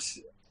involved,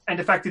 and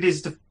the fact it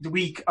is the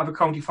week of a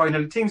county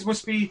final, things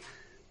must be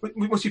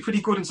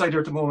pretty good inside there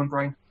at the moment,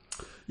 Brian.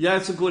 Yeah,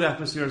 it's a good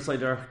atmosphere inside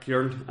there,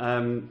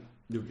 Kieran.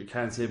 You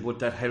can't say, but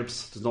that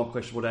helps. There's no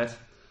question about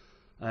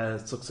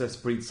that. Success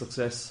breeds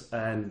success,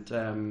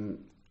 and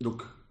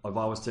look, I've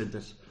always said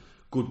that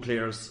good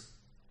players,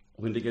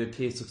 when they get a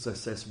taste of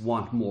success,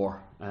 want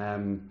more.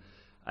 And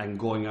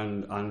going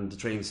on the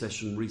training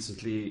session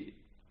recently,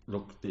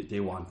 look, they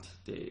want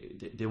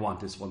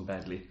this one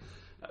badly.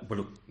 But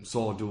look,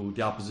 so do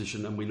the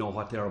opposition, and we know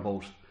what they're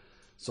about.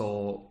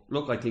 So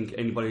look, I think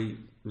anybody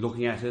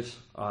looking at it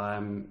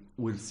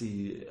will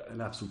see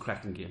an absolute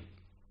cracking game.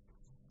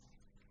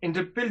 In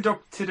the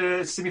build-up to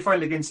the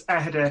semi-final against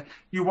Aghada,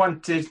 you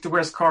wanted the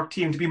West Cork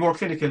team to be more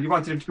clinical. You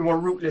wanted them to be more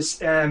ruthless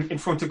in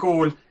front of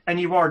goal, and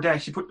you were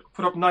that. You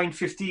put up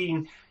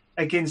 9-15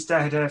 against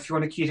Aghada.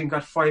 Fiona Keating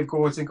got 5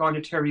 goals, and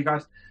Ganya Terry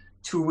got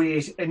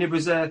 2-8, and it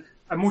was a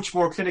much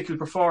more clinical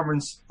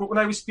performance. But when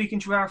I was speaking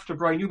to you after,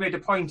 Brian, you made a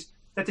point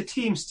that the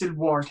team still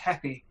weren't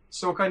happy.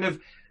 So kind of,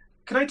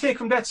 can I take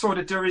from that so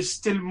that there is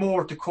still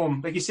more to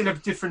come? Like, you still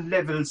have different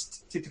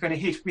levels to kind of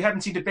hit. We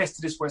haven't seen the best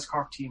of this West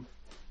Cork team.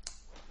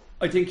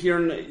 I think,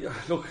 Kieran,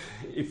 look,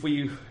 if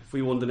we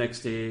won the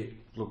next day,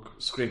 look,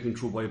 scraping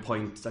through by a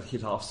point that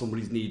hit off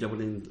somebody's knee that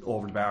went in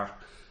over the bar,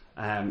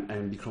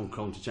 and become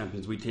county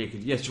champions, we take it.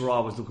 Yes, you're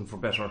always looking for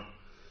better,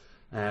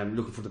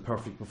 looking for the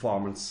perfect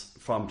performance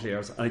from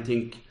players. And I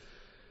think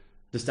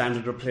the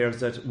standard of players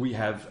that we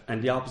have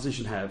and the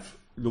opposition have,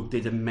 look,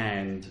 they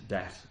demand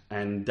that,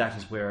 and that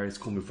is where it's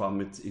coming from.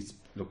 It's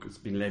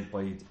been led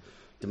by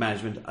the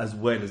management as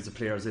well as the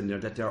players in there,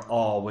 that they're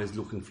always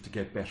looking to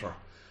get better.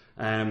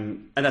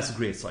 And that's a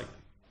great sign.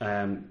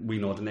 We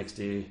know the next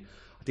day,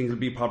 I think it'll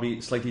be probably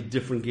a slightly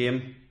different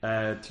game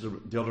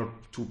to the other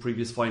 2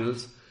 previous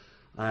finals.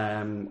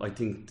 I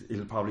think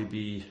it'll probably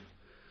be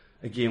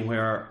a game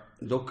where,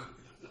 look,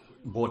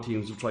 both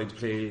teams will try to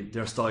play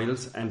their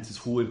styles, and it's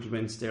who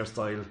implements their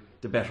style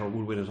the better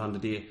will win it on the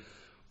day.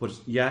 But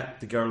yeah,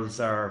 the girls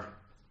they're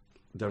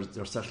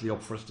certainly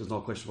up for it, there's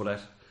no question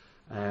about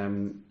that,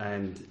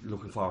 and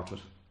looking forward to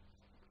it.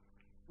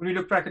 When we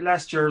look back at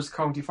last year's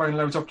county final,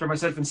 I was up there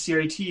myself in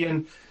CIT,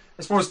 and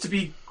I suppose, to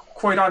be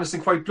quite honest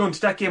and quite blunt,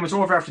 that game was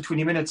over after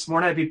 20 minutes.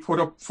 Mourneabbey put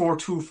up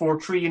 4-2,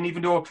 4-3, and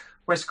even though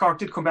West Cork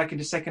did come back in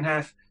the second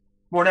half,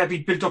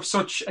 Mourneabbey built up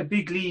such a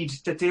big lead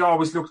that they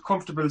always looked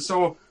comfortable.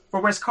 So for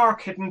West Cork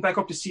heading back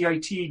up to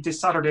CIT this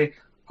Saturday,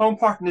 how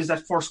important is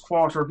that first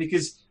quarter?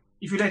 Because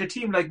if you let a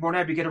team like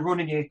Mourneabbey get a run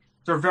in you,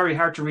 they're very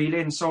hard to reel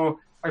in. So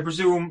I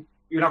presume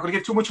you're not going to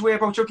give too much away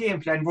about your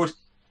game plan, but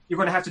you're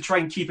going to have to try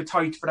and keep it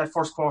tight for that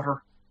first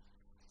quarter.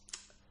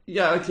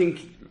 Yeah, I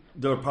think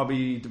they're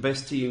probably the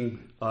best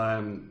team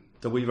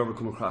that we've ever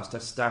come across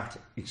that start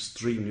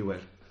extremely well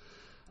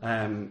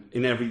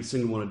in every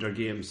single one of their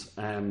games.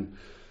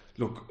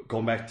 Look,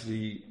 going back to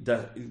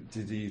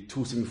the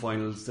 2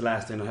 semi-finals, the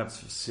last time, I have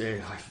to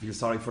say I feel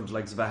sorry for the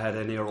likes of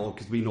Aghada and Aero,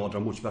 because we know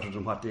they're much better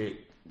than what they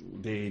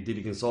did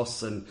against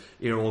us, and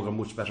Aero are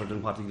much better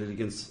than what they did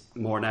against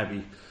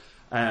Mourneabbey.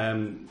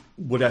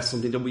 But that's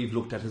something that we've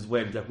looked at as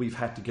well, that we've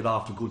had to get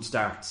off to good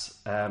starts.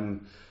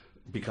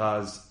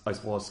 Because I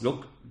suppose,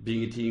 look,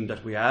 being a team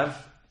that we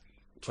have,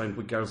 trying to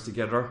put girls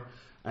together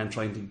and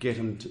trying to get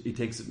them it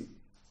takes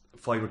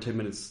 5 or 10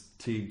 minutes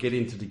to get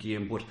into the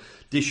game. But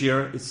this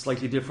year it's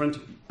slightly different.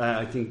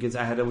 I think against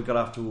Aghada we got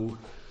off to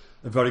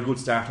a very good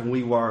start, and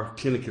we were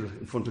clinical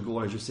in front of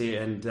goal, as you say,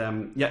 and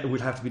it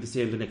will have to be the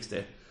same the next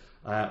day.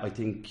 I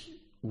think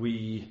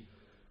we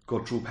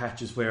go through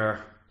patches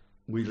where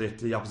we let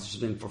the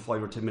opposition in for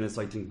 5 or 10 minutes.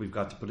 I think we've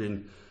got to put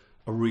in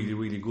a really,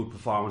 really good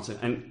performance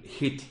and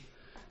hit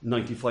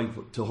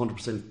 95 to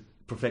 100%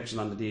 perfection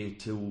on the day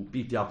to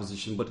beat the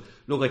opposition. But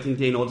look, I think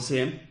they know the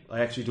same.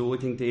 I actually do. I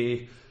think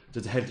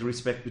there's a healthy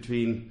respect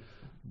between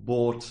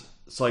both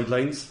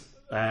sidelines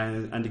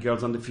and the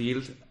girls on the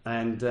field.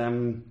 And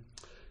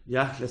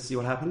let's see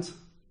what happens.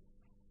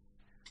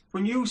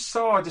 When you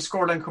saw the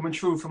scoreline coming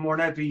through from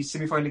Mourneabbey's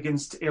semi-final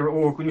against Éire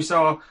Óg, when you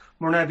saw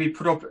Mourneabbey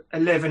put up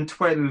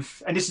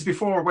 11-12, and this is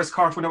before West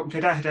Cork went out and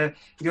played Aghada in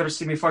the other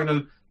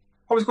semi-final,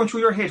 what was going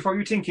through your head? What were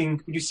you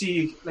thinking when you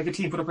see like a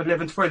team put up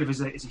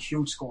 11-12 is a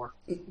huge score?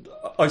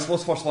 I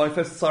suppose first of all I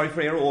felt sorry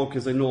for Éire Óg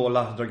because I know a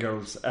lot of their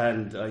girls,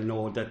 and I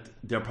know that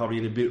they're probably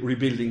in a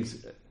rebuilding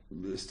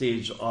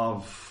stage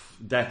of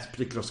that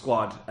particular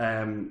squad,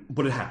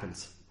 but it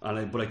happens,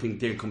 but I think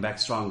they'll come back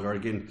stronger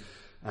again.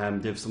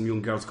 They have some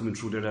young girls coming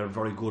through there that are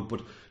very good,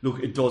 but look,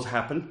 it does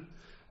happen.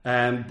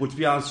 But to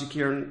be honest with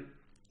you,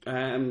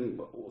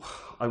 Kieran,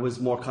 I was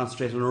more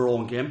concentrated on our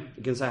own game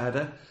against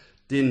Aghada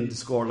than the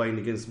scoreline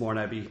against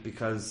Mourneabbey,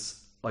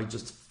 because I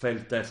just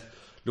felt that,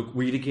 look,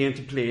 we had a game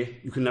to play.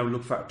 You can never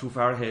look too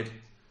far ahead.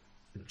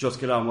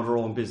 Just get on with our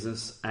own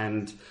business,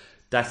 and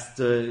that's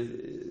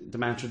the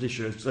mantra this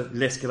year.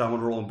 Let's get on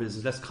with our own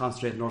business. Let's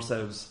concentrate on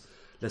ourselves.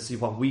 Let's see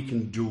what we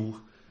can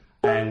do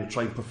and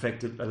try and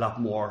perfect it a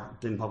lot more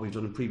than what we've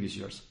done in previous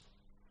years.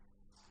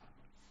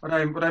 What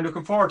I'm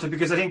looking forward to,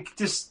 because I think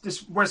this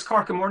West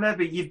Cork and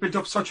Mourneabbey, you've built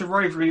up such a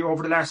rivalry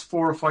over the last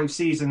 4 or 5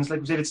 seasons.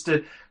 Like we said, it's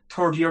the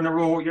third year in a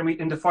row you're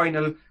meeting in the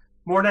final.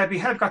 Mourneabbey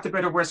have got the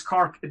better West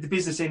Cork at the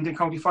business end in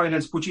county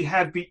finals, but you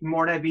have beaten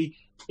Mourneabbey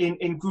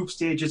in group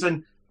stages.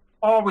 And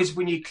always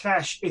when you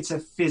clash, it's a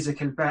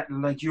physical battle.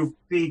 Like, you have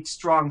big,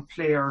 strong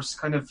players,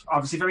 kind of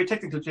obviously very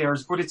technical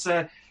players, but it's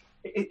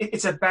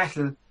a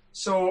battle.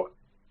 So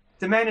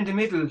the man in the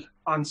middle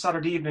on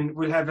Saturday evening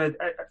will have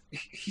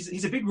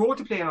he's a big role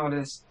to play in all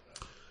this.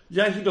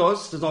 Yeah, he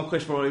does. There's no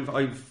question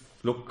about it.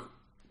 Look,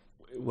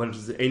 whether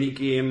it's any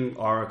game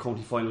or a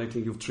county final, I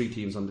think you have 3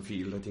 teams on the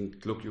field. I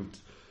think, look, you have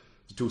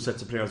the 2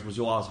 sets of players, but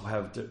you also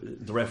have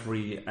the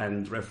referee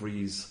and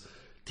referee's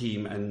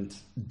team, and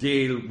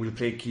they will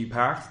play a key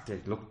part.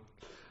 Look,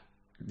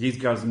 these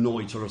girls know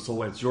each other so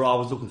well, so you're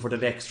always looking for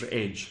that extra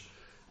edge.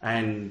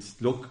 And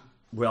look,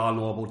 we all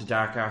know about the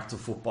dark arts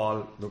of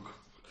football. Look,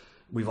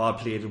 we've all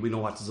played it, we know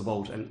what it's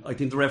about. And I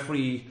think the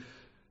referee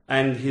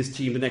and his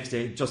team the next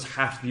day just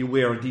have to be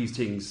aware of these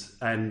things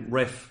and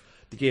ref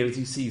the game as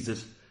he sees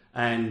it,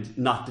 and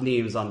not the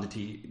names on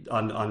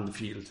the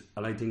field.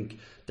 And I think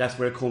that's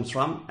where it comes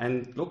from.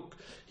 And look,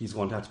 he's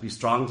going to have to be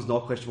strong, there's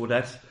no question about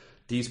that.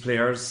 These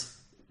players,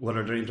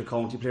 whether they're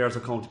inter-county players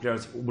or county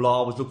players, will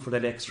always look for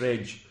that extra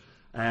edge.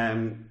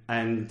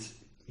 And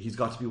he's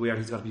got to be aware,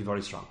 he's got to be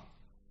very strong.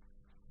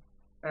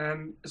 I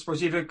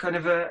suppose you have a kind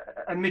of a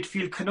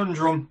midfield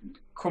conundrum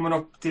coming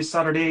up this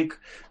Saturday.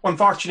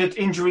 Unfortunate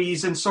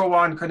injuries and so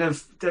on, kind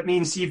of, that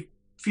means you've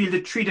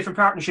fielded 3 different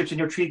partnerships in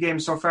your 3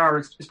 games so far.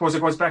 I suppose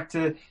it goes back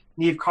to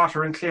Niamh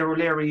Cotter and Claire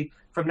O'Leary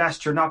from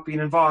last year not being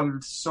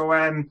involved. So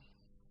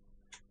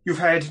you've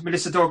had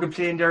Melissa Duggan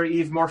playing there,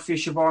 Eve Murphy,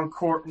 Siobhan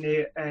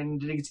Courtney,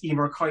 and I think it's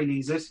Emer Kiley,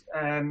 is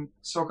it?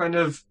 So kind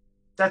of,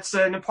 that's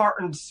an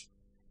important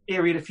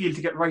area to field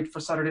to get right for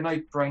Saturday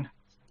night, Brian.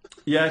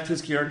 Yeah, it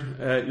is, Kieran.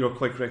 You're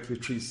quite correct. We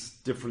have 3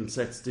 different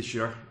sets this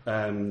year.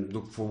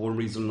 Look, for one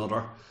reason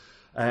or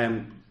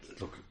another.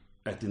 Look,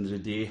 at the end of the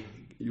day,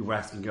 you were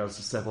asking girls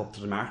to step up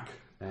to the mark.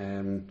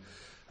 And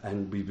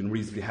we've been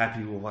reasonably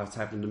happy with what's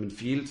happened in the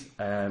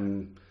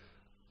midfield.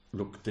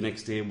 Look, the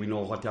next day we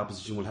know what the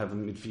opposition will have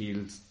in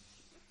midfield,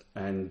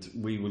 and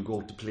we will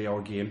go to play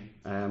our game.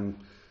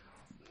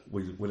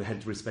 We'll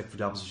have respect for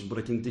the opposition. But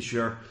I think this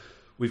year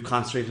we've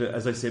concentrated,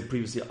 as I said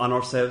previously, on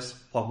ourselves,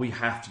 what we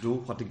have to do,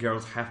 what the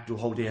girls have to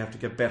do, how they have to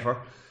get better,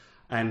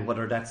 and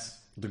whether that's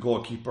the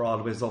goalkeeper all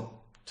the way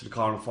up to the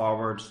corner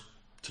forward,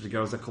 to the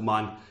girls that come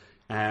on.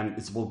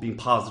 It's about being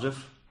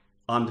positive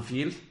on the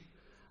field,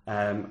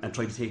 and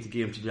try to take the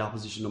game to the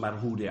opposition no matter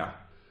who they are.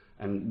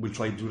 And we'll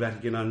try to do that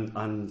again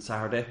on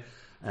Saturday.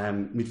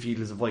 Midfield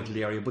is a vital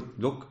area, but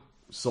look,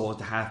 so is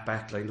the half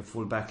back line, the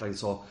full back line,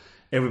 so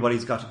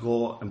everybody's got to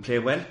go and play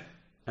well,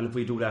 and if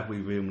we do that,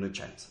 we'll win a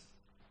chance.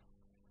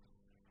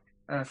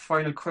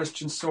 Final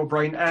question, so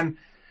Brian,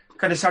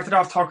 kind of started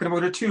off talking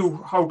about it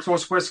too, how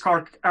close West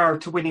Cork are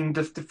to winning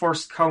the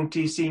first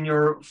county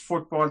senior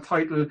football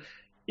title.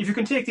 If you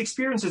can take the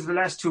experiences of the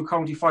last 2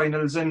 county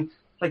finals, and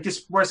like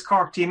this West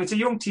Cork team, it's a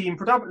young team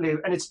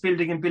predominantly, and it's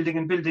building and building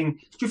and building.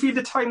 Do you feel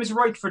the time is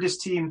right for this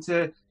team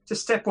to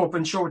step up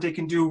and show what they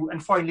can do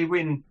and finally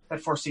win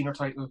that first senior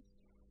title?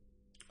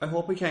 I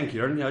hope we can,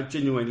 Kieran. I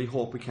genuinely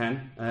hope we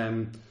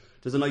can.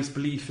 There's a nice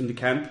belief in the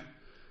camp.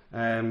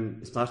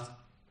 It's not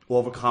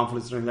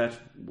overconfidence or anything like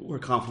that. We're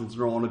confident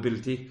in our own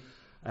ability.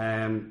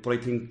 But I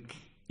think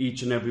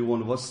each and every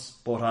one of us,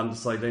 both on the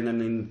sideline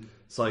and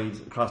inside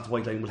across the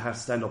white line, will have to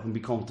stand up and be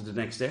counted the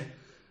next day.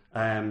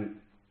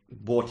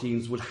 Both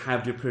teams will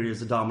have their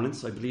periods of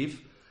dominance, I believe,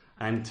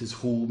 and it is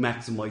who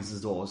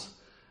maximises those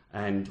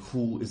and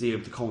who is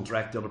able to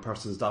counteract the other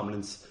person's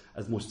dominance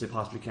as much as they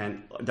possibly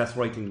can. That's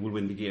where I think we'll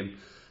win the game.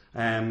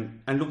 And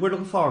look, we're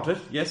looking forward to it.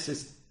 Yes,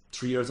 it's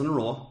 3 years in a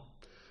row.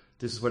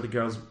 This is where the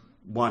girls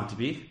want to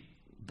be.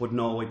 But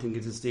no, I think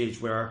it's a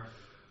stage where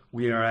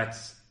we are at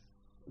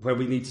where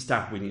we need to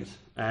start winning it,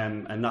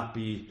 and not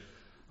be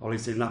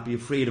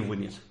afraid of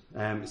winning it.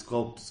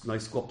 It's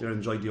nice to go up there and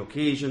enjoy the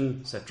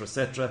occasion, etc.,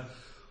 etc.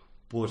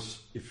 But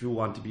if you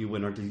want to be a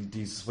winner,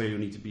 this is where you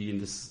need to be, and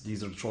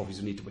these are the trophies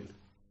you need to win.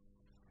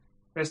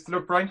 Best of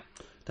luck, Brian.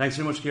 Thanks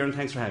very much, Kieran.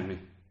 Thanks for having me.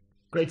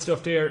 Great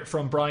stuff there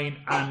from Brian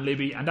and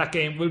Libby, and that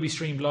game will be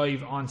streamed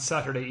live on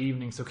Saturday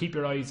evening, so keep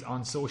your eyes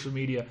on social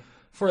media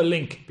for a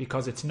link,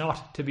 because it's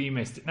not to be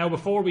missed. Now,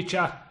 before we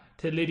chat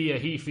to Lydia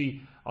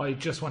Heaphy, I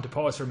just want to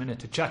pause for a minute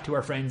to chat to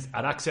our friends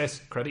at Access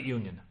Credit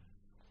Union.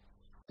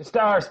 The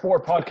Star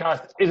Sport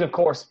Podcast is, of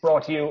course,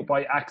 brought to you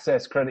by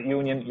Access Credit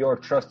Union, your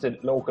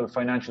trusted local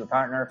financial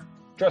partner.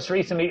 Just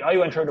recently, I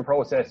went through the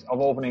process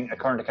of opening a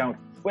current account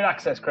with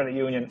Access Credit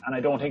Union, and I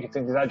don't think it's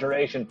an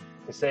exaggeration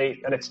to say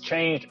that it's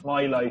changed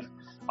my life.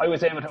 I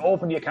was able to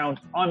open the account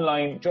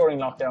online during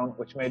lockdown,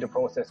 which made the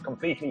process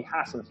completely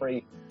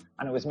hassle-free,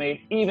 and it was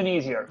made even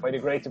easier by the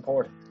great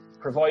support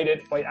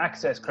provided by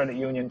Access Credit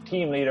Union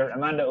team leader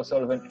Amanda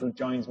O'Sullivan, who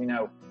joins me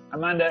now.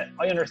 Amanda,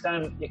 I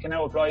understand you can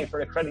now apply for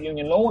a credit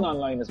union loan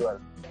online as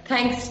well.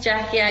 Thanks,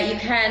 Jack. Yeah, you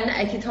can.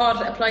 If you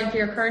thought applying for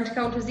your current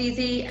account was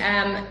easy,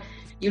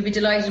 you'll be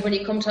delighted when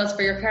you come to us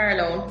for your car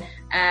loan.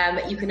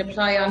 You can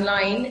apply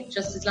online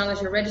just as long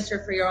as you're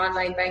registered for your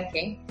online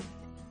banking.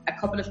 A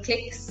couple of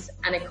clicks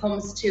and it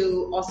comes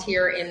to us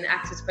here in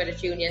Access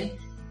Credit Union.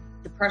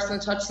 The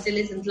personal touch still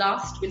isn't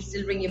lost. We'll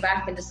still bring you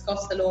back and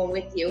discuss the loan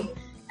with you.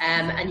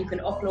 And you can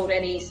upload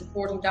any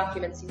supporting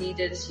documents you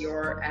needed,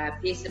 your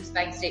payslips,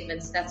 bank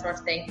statements, that sort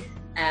of thing.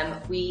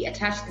 We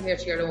attach them here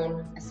to your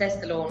loan, assess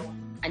the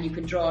loan, and you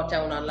can draw it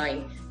down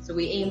online. So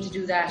we aim to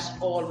do that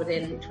all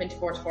within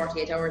 24 to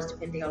 48 hours,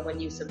 depending on when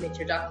you submit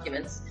your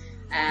documents.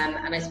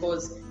 And I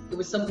suppose it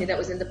was something that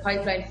was in the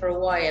pipeline for a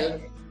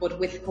while, but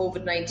with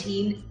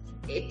COVID-19,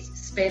 it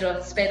sped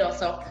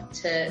us up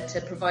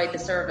to provide the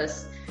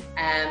service.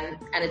 And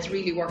it's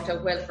really worked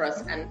out well for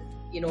us. And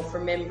for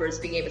members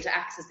being able to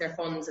access their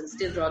funds and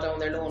still draw down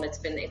their loan, it's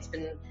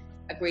been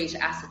a great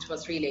asset to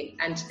us really,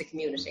 and to the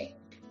community.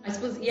 I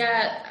suppose,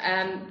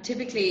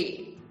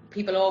 typically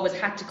people always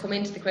had to come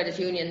into the credit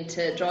union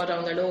to draw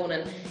down their loan,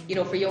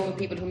 and for younger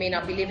people who may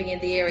not be living in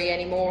the area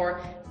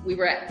anymore, we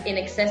were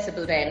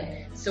inaccessible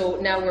then. So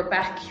now we're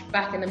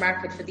back in the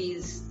market for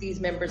these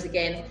members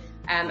again.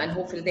 And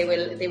hopefully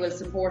they will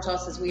support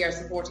us as we are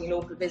supporting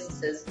local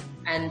businesses.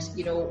 And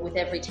with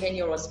every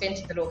 €10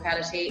 spent in the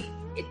locality,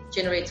 it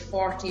generates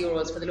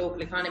 €40 for the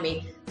local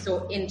economy.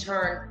 So in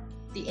turn,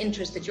 the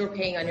interest that you're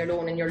paying on your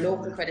loan in your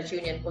local credit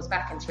union goes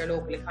back into your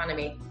local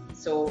economy.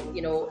 So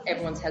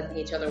everyone's helping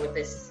each other with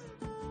this.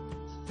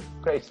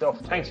 Great stuff.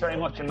 Thanks very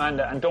much,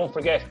 Amanda. And don't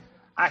forget,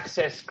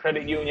 Access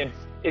Credit Union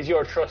is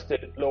your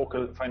trusted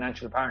local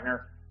financial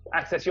partner.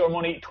 Access your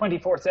money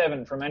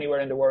 24/7 from anywhere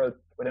in the world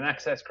with an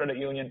Access Credit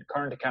Union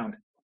current account,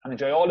 and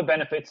enjoy all the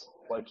benefits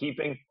while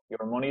keeping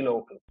your money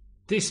local.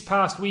 This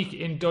past week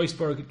in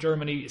Duisburg,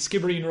 Germany,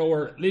 skibbereen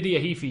rower Lydia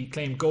Heaphy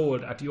claimed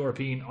gold at the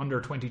European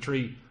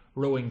Under-23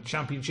 Rowing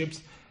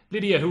Championships.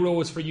 Lydia, who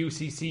rows for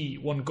UCC,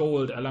 won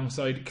gold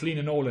alongside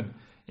Kalina Nolan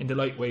in the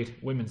lightweight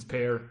women's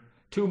pair.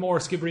 Two more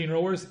skibbereen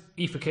rowers,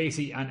 Aoife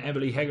Casey and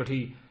Emily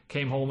Hegarty,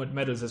 came home with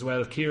medals as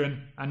well.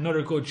 Kieran,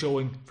 another good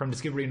showing from the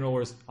skibbereen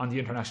rowers on the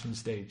international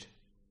stage.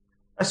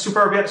 A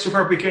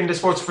superb weekend, I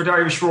suppose, for the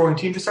Irish rowing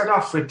team to start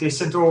off with. They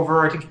sent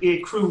over, I think,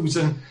 8 crews,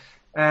 and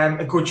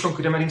a good chunk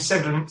of them, I think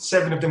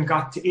seven of them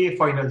got to A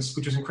finals,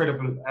 which was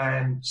incredible.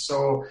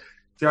 So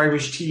the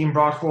Irish team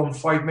brought home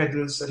 5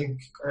 medals, I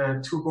think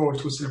 2 gold,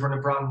 2 silver and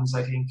a bronze,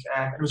 I think.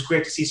 It was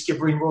great to see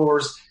skibbereen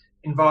rowers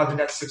involved in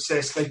that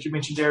success. Like you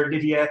mentioned there,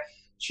 Lydia,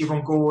 she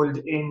won gold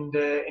in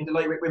the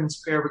lightweight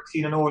women's pair with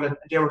Kalina Nolan, and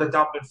they were the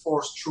dominant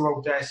force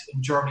throughout that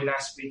in Germany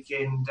last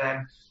weekend.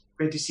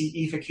 Great to see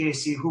Aoife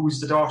Casey,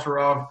 who's the daughter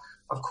of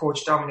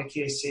Coach Dominic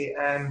Casey.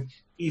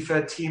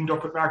 Aoife teamed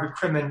up with Margaret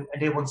Crimmin,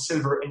 and they won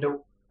silver in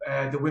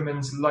the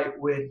women's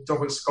lightweight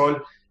double scull.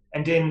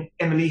 And then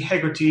Emily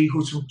Hegarty,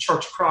 who's from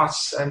Church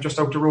Cross, just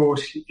out the road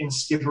in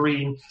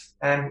skibbereen,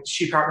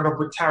 she partnered up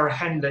with Tara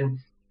Hanlon,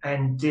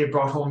 and they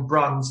brought home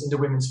bronze in the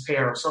women's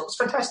pair. So it's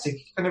fantastic.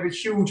 Kind of a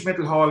huge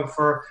medal haul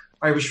for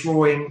Irish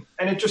rowing.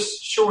 And it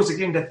just shows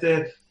again that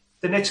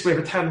the next wave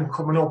of talent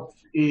coming up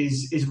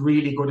is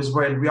really good as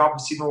well. We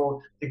obviously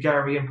know the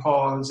Gary and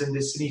Pauls and the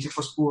Sunita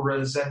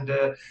Fosburas and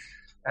the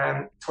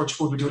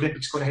Touchwood with the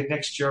Olympics going ahead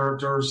next year.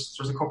 There's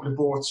a couple of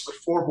boats, with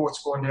 4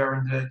 boats going there,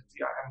 and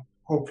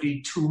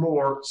hopefully 2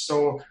 more.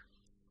 So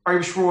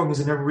Irish rowing is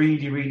in a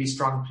really, really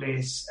strong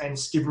place, and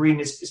skibbereen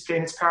is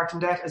playing its part in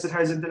that, as it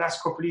has in the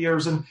last couple of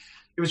years. And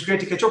it was great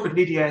to catch up with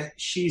Lydia.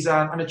 She's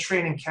on a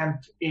training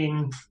camp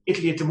in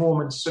Italy at the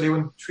moment, so they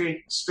went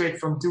straight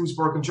from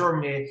Duisburg in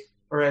Germany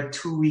for a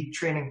 2-week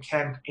training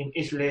camp in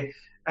Italy.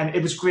 And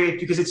it was great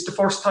because it's the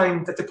first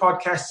time that the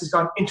podcast has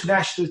gone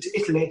international to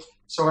Italy,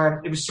 so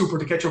it was super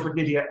to catch up with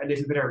Lydia a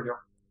little bit earlier.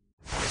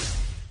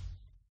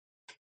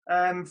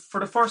 For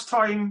the first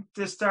time,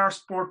 the Star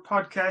Sport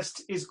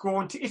podcast is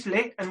going to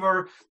Italy, and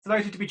we're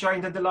delighted to be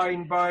joined on the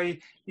line by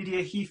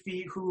Lydia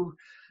Heaphy, who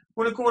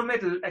won a gold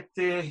medal at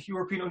the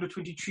European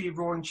Under-23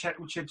 Rowing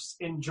Championships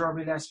in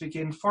Germany last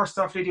weekend. First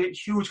off, Lydia,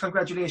 huge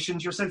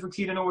congratulations. Yourself and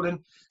Keelan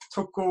Nolan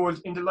took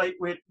gold in the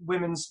lightweight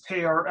women's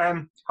pair.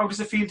 How does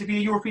it feel to be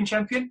a European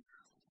champion?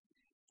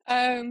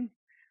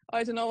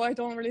 I don't know. I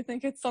don't really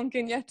think it's sunk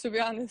in yet, to be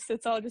honest.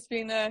 It's all just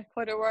been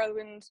quite a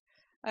whirlwind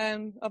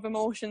of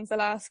emotions the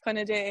last kind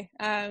of day.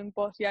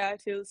 But yeah,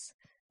 it feels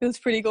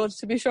pretty good,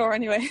 to be sure,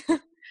 anyway.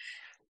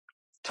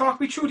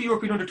 Talk me through the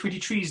European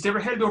Under-23s. They were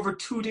held over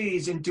 2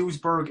 days in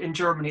Duisburg in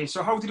Germany.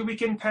 So how did the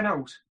weekend pan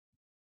out?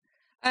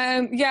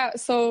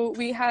 So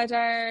we had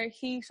our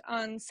heat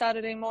on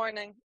Saturday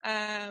morning,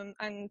 and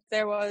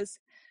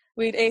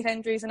we had 8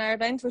 entries in our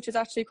event, which is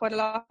actually quite a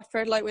lot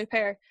for a lightweight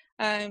pair.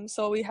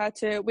 So we had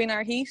to win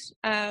our heat,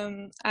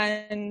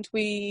 and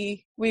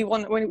we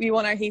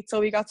won our heat, so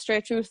we got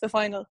straight through to the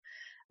final.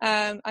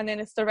 And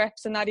then it's the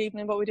reps in that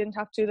evening, but we didn't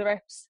have to do the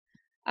reps.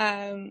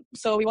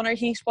 So we won our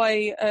heat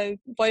by a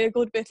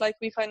good bit. Like,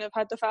 we kind of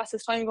had the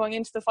fastest time going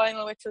into the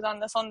final, which was on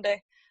the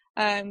Sunday.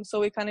 So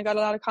we kind of got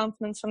a lot of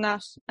confidence from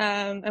that,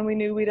 and we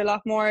knew we had a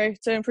lot more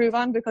to improve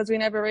on because we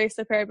never raced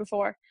a pair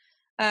before.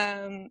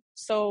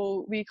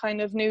 So we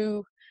kind of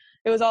knew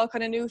it was all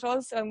kind of new to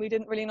us, and we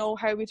didn't really know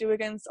how we do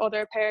against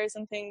other pairs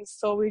and things.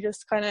 So we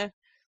just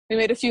we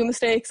made a few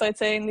mistakes, I'd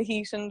say, in the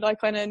heat, and I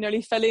kind of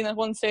nearly fell in at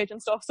one stage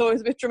and stuff. So it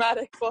was a bit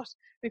dramatic, but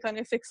we kind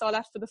of fixed all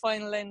that for the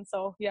final then.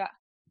 So yeah.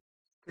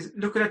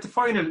 Looking at the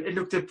final, it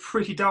looked a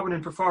pretty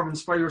dominant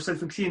performance by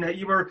yourself and Cliona.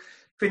 You were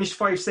finished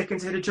 5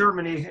 seconds ahead of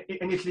Germany,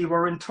 and Italy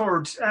were in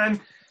third. At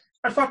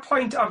what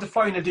point of the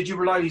final did you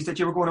realise that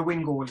you were going to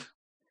win gold?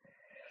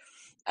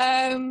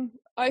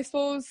 I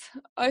suppose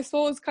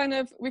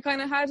we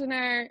kind of had in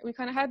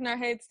our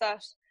heads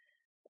that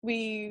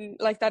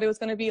that it was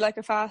going to be like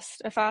a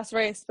fast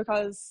race,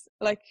 because,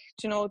 like,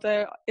 you know,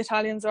 the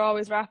Italians are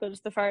always rapid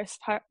the first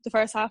half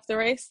of the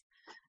race.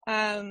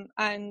 And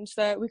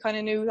we kind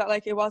of knew that,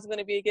 like, it wasn't going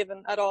to be a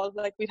given at all.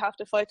 Like, we'd have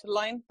to fight to the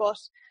line, but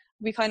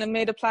we kind of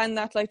made a plan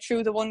that, like,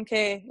 through the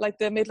 1K, like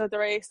the middle of the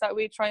race, that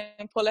we'd try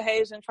and pull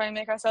ahead and try and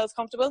make ourselves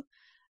comfortable.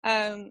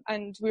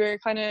 And we were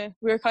kind of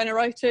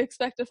right to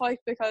expect a fight,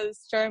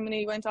 because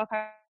Germany went up,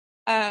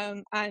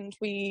 and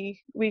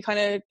we kind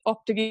of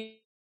upped the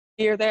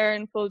gear there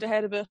and pulled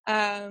ahead a bit,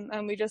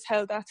 and we just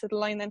held that to the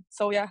line then.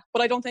 So yeah,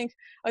 but I don't think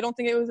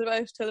it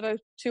was till about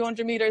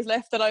 200 meters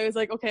left that I was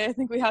like, okay, I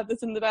think we have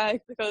this in the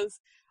bag, because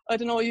I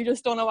don't know, you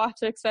just don't know what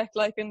to expect,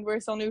 like, and we're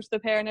so new to the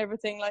pair and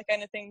everything, like,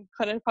 anything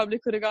probably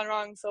could have gone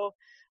wrong. So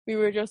we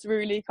were just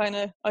really I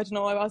don't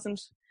know, I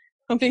wasn't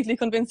completely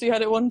convinced we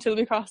had it won till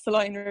we crossed the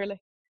line,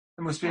 really.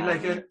 It must be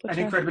like an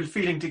incredible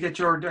feeling to get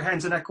your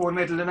hands on that gold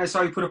medal. And I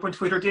saw you put up on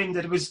Twitter then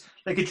that it was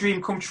like a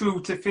dream come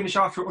true to finish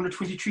off your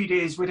under-23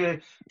 days with a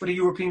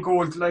European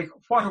gold. Like,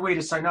 what a way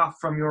to sign off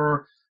from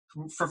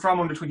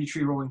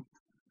under-23 rowing.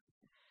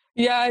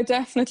 Yeah,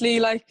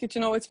 definitely. Like,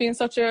 you know, it's been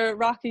such a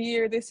rocky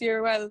year this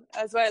year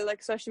as well, like,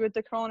 especially with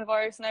the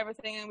coronavirus and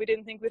everything, and we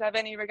didn't think we'd have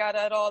any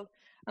regatta at all.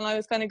 And I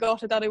was kind of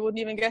gutted that I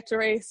wouldn't even get to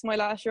race my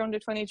last year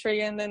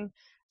under-23. And then,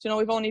 you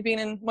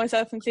know,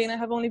 myself and Cliona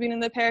have only been in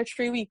the pair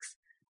 3 weeks.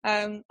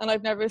 And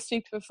I've never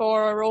skied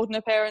before or rowed in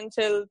a pair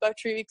until about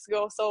 3 weeks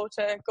ago. So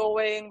to go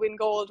away and win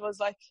gold was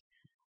like,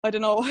 I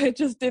don't know, I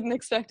just didn't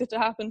expect it to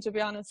happen, to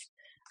be honest.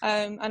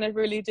 And it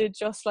really did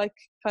just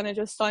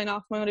sign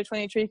off my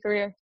under-23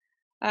 career.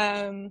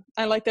 And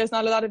like, there's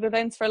not a lot of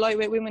events for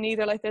lightweight women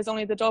either. Like, there's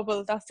only the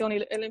double, that's the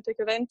only Olympic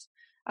event.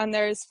 And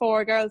there's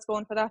 4 girls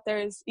going for that.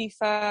 There's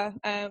Aoife,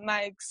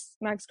 Mags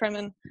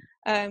Cremen,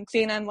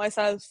 Cliona and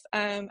myself.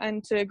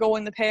 And to go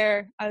in the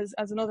pair as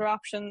another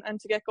option and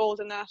to get gold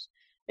in that,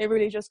 it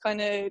really just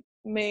kind of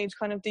made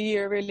kind of the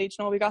year, really, you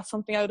know, we got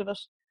something out of it.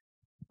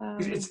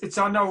 It's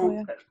on now, so,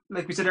 yeah.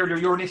 Like we said earlier,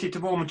 you're in Italy at the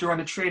moment, you're on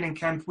a training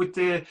camp with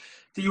the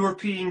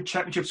European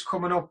Championships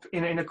coming up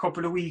in a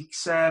couple of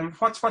weeks.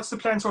 What's the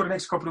plan for the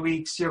next couple of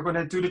weeks? You're going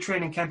to do the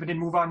training camp and then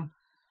move on?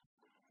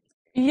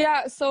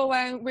 Yeah, so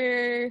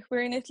we're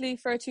in Italy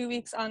for 2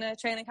 weeks on a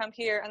training camp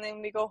here, and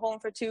then we go home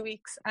for 2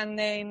 weeks, and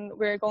then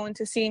we're going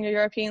to Senior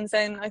Europeans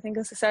then, I think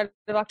it's the start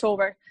of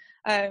October.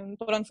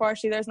 But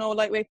unfortunately there's no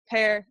lightweight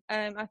pair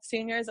at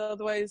seniors,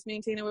 otherwise me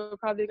and Tina would have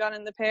probably gone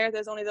in the pair.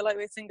 There's only the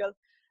lightweight single,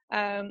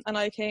 and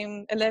I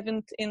came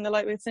 11th in the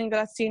lightweight single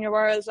at Senior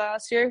Worlds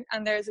last year,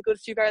 and there's a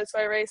good few girls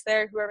who I raced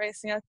there who are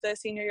racing at the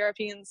Senior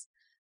Europeans,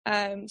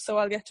 so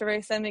I'll get to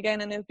race them again,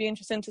 and it'll be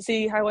interesting to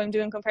see how I'm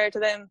doing compared to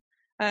them,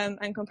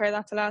 and compare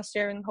that to last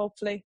year, and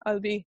hopefully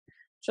I'll be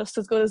just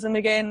as good as them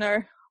again,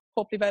 or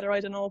hopefully better, I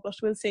don't know, but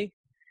we'll see.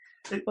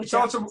 It's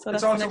also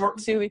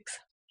worth 2 weeks.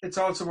 It's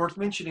also worth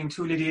mentioning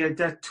too, Lydia,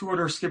 that 2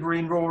 other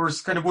Skibbereen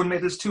rowers kind of won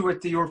medals too at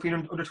the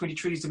European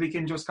Under-23s the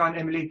weekend just gone.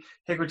 Emily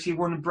Hegarty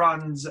won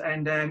bronze,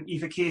 and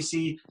Aoife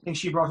Casey, I think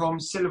she brought home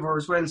silver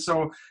as well.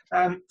 So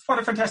what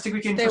a fantastic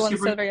weekend for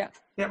Skibbereen. Silver, yeah.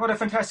 Yeah, what a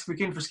fantastic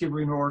weekend for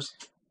Skibbereen rowers.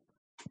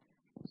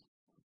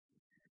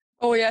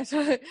 Oh yeah,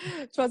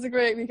 it was a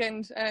great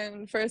weekend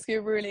for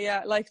Skibbereen, really.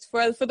 Yeah, like,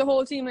 well, for the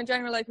whole team in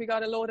general, like, we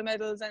got a load of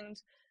medals, and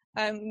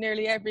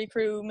nearly every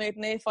crew made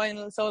an A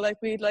final. So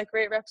like, we had like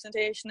great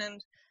representation,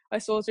 and I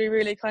suppose we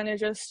really kind of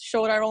just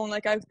showed our own,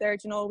 like, out there.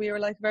 You know, we were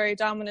like very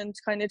dominant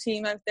kind of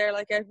team out there.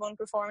 Like, everyone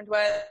performed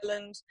well,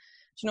 and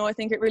you know, I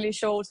think it really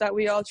showed that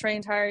we all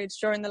trained hard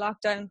during the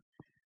lockdown.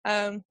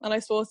 And I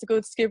suppose the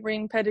good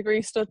skibbereen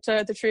pedigree stood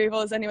to the three of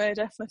us anyway,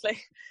 definitely.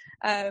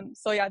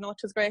 So yeah, no, it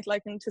was great.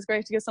 Like, and it was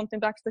great to give something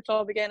back to the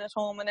club again at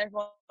home, and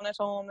everyone at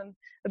home, and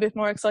a bit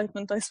more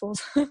excitement, I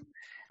suppose.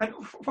 And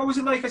what was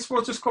it like, I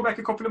suppose, just go back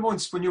a couple of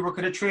months when you were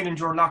kind of training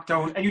during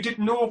lockdown and you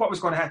didn't know what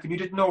was going to happen? You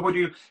didn't know whether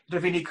you'd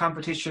have any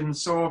competition.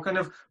 So kind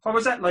of, what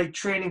was that like,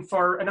 training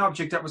for an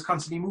object that was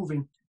constantly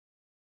moving?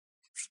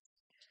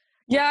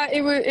 Yeah,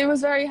 it was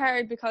very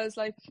hard because,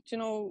 like, you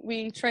know,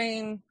 we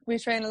train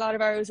a lot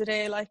of hours a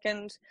day, like,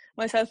 and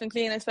myself and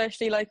Clean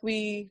especially, like,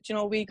 we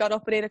got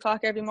up at 8 o'clock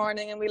every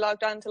morning and we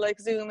logged on to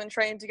like Zoom and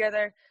trained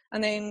together,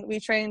 and then we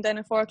trained then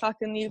at 4 o'clock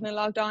in the evening,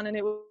 logged on, and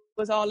it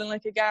was all in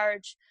like a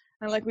garage,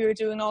 and like we were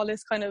doing all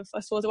this kind of,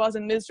 I suppose it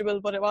wasn't miserable,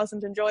 but it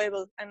wasn't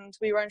enjoyable, and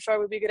we weren't sure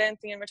we'd get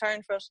anything in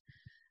return for it.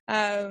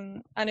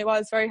 And it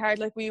was very hard.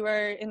 Like, we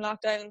were in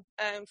lockdown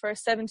for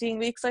 17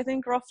 weeks, I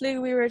think, roughly.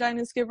 We were down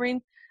in Skibbereen,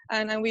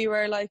 and we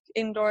were like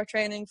indoor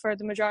training for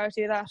the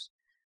majority of that.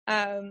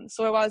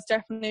 So it was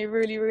definitely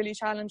really, really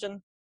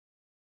challenging.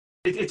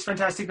 It's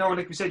fantastic now,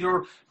 like we said,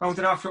 you're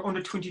rounded off your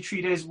under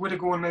 23 days with a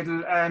gold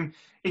medal.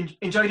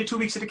 Enjoy the 2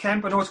 weeks of the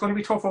camp. I know it's going to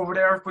be tough over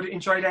there, but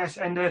enjoy that,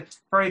 and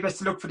very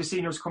best of luck for the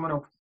seniors coming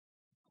up.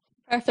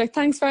 Perfect.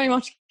 Thanks very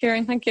much,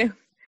 Kieran. Thank you.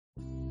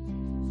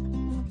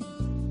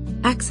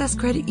 Access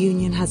Credit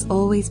Union has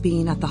always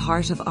been at the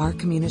heart of our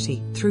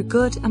community through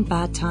good and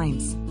bad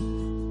times.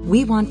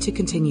 We want to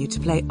continue to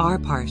play our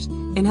part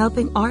in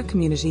helping our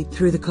community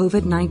through the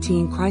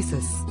COVID-19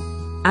 crisis.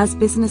 As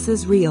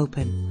businesses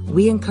reopen,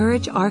 we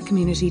encourage our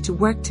community to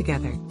work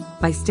together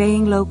by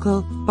staying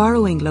local,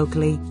 borrowing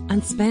locally,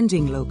 and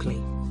spending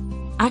locally.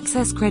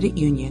 Access Credit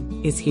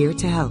Union is here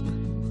to help.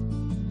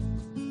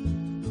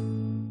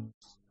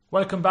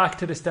 Welcome back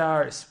to the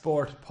Star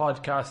Sport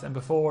podcast, and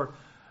before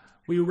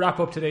we wrap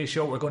up today's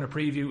show, we're going to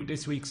preview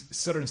this week's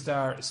Southern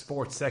Star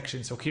Sports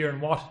section. So Kieran,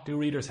 what do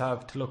readers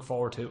have to look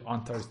forward to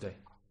on Thursday?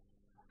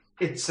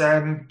 It's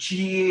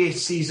GAA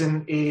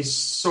season is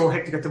so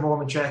hectic at the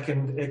moment, Jack,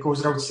 and it goes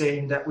without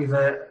saying that we've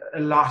a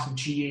lot of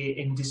GAA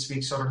in this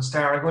week's Southern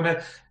Star. I'm going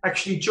to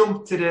actually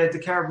jump to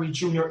the Carbery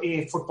Junior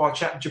A Football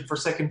Championship for a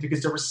second,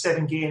 because there were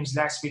 7 games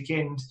last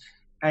weekend,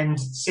 and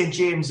St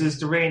James's,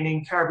 the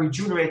reigning Carbery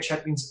Junior A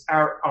champions,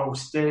 are out.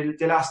 They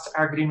lost to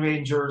Argyle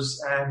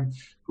Rangers,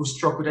 who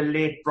struck with a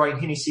late Brian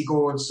Hennessy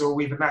goal. So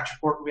we have a match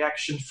report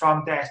reaction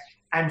from that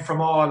and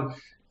from all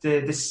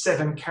the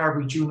 7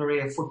 Carbery Junior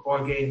A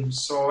football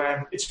games. So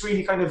it's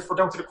really kind of, we're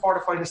down to the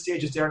quarterfinal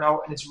stages there now,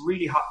 and it's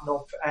really hotting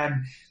up.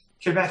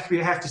 Kilmackie,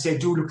 I have to say,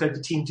 do look like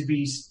the team to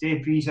beat. They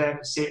beat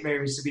St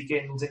Mary's the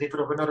weekend, and they put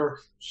up another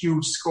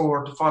huge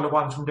score to follow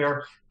on from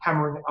their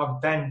hammering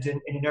of Bandon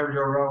in an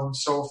earlier round.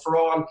 So for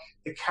all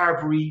the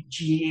Carbery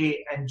GAA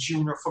and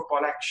junior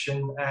football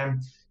action,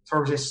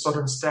 Thursday's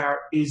Southern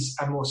Star is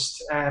a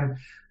must.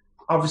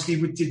 Obviously,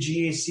 with the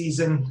GAA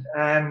season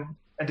and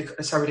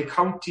the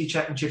county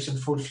championships in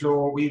full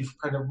flow, we've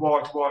kind of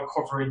wall-to-wall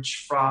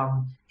coverage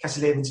from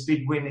Castlehaven's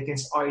big win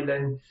against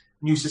Island,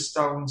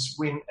 Newcestown's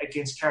win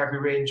against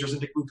Carbery Rangers in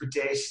the group of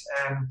death,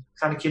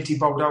 Clonakilty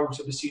bowed out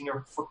of the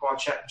senior football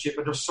championship,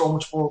 and there's so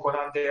much more going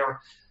on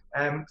there.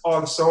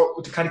 Also,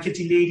 with the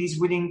Clonakilty ladies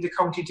winning the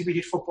county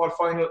intermediate football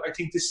final, I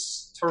think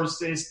this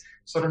Thursday's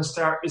Southern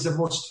Star is a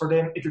must for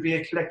them. It will be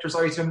a collector's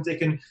item. They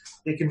can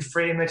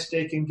frame it.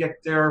 They can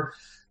get their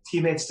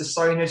teammates to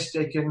sign it.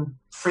 They can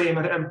frame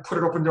it and put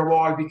it up on their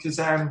wall, because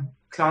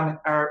Clon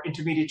are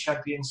intermediate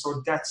champions.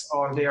 So that's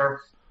all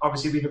there.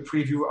 Obviously, we have a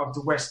preview of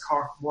the West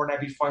Cork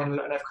Mourneabbey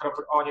final, and I've caught up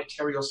with Anya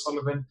Terry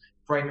O'Sullivan,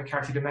 Brian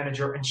McCarthy, the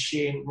manager, and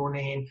Shane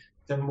Ronayne,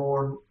 the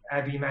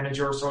Mourneabbey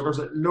manager. So there's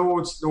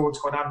loads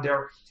going on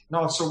there. And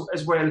also,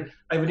 as well,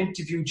 I have an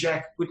interview,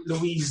 Jack, with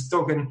Louise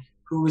Duggan,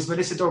 who is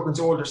Melissa Duggan's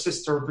older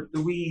sister, but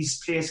Louise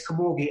plays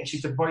camogie, and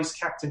she's the vice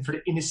captain for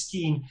the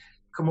Inniskeen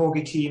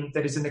camogie team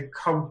that is in the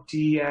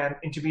county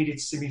intermediate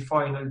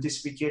semi-final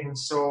this weekend.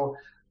 So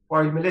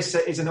while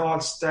Melissa is an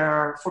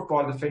all-star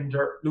football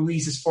defender,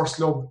 Louise's first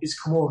love is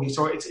camogie.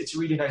 So it's a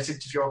really nice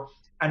interview.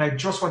 And I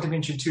just want to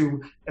mention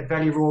too that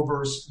Valley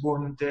Rovers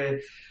won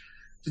the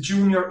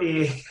Junior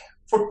A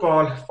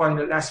football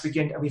final last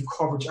weekend, and we've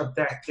coverage of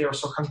that there.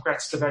 So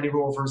congrats to Valley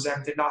Rovers.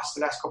 They lost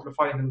the last couple of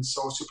finals,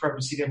 so superb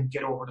to see them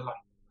get over the line.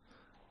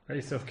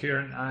 Great stuff,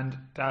 Kieran. And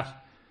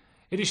that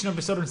edition of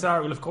the Southern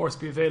Star will of course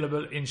be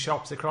available in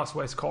shops across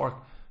West Cork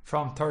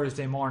from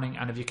Thursday morning,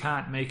 and if you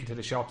can't make it to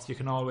the shops, you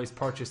can always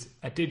purchase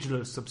a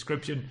digital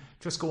subscription.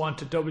 Just go on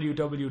to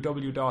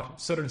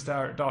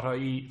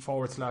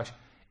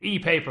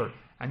www.southernstar.ie/e-paper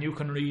and you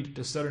can read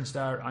the Southern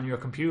Star on your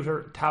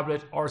computer,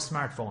 tablet or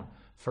smartphone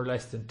for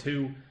less than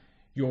 €2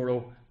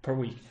 per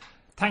week.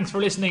 Thanks for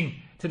listening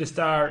to the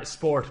Star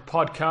Sport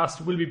podcast.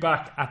 We'll be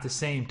back at the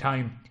same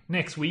time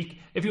next week.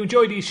 If you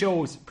enjoy these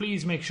shows,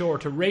 please make sure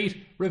to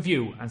rate,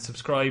 review and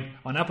subscribe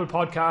on Apple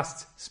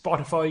Podcasts,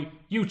 Spotify,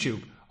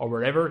 YouTube or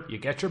wherever you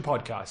get your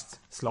podcasts.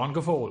 Slán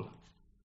go fóill.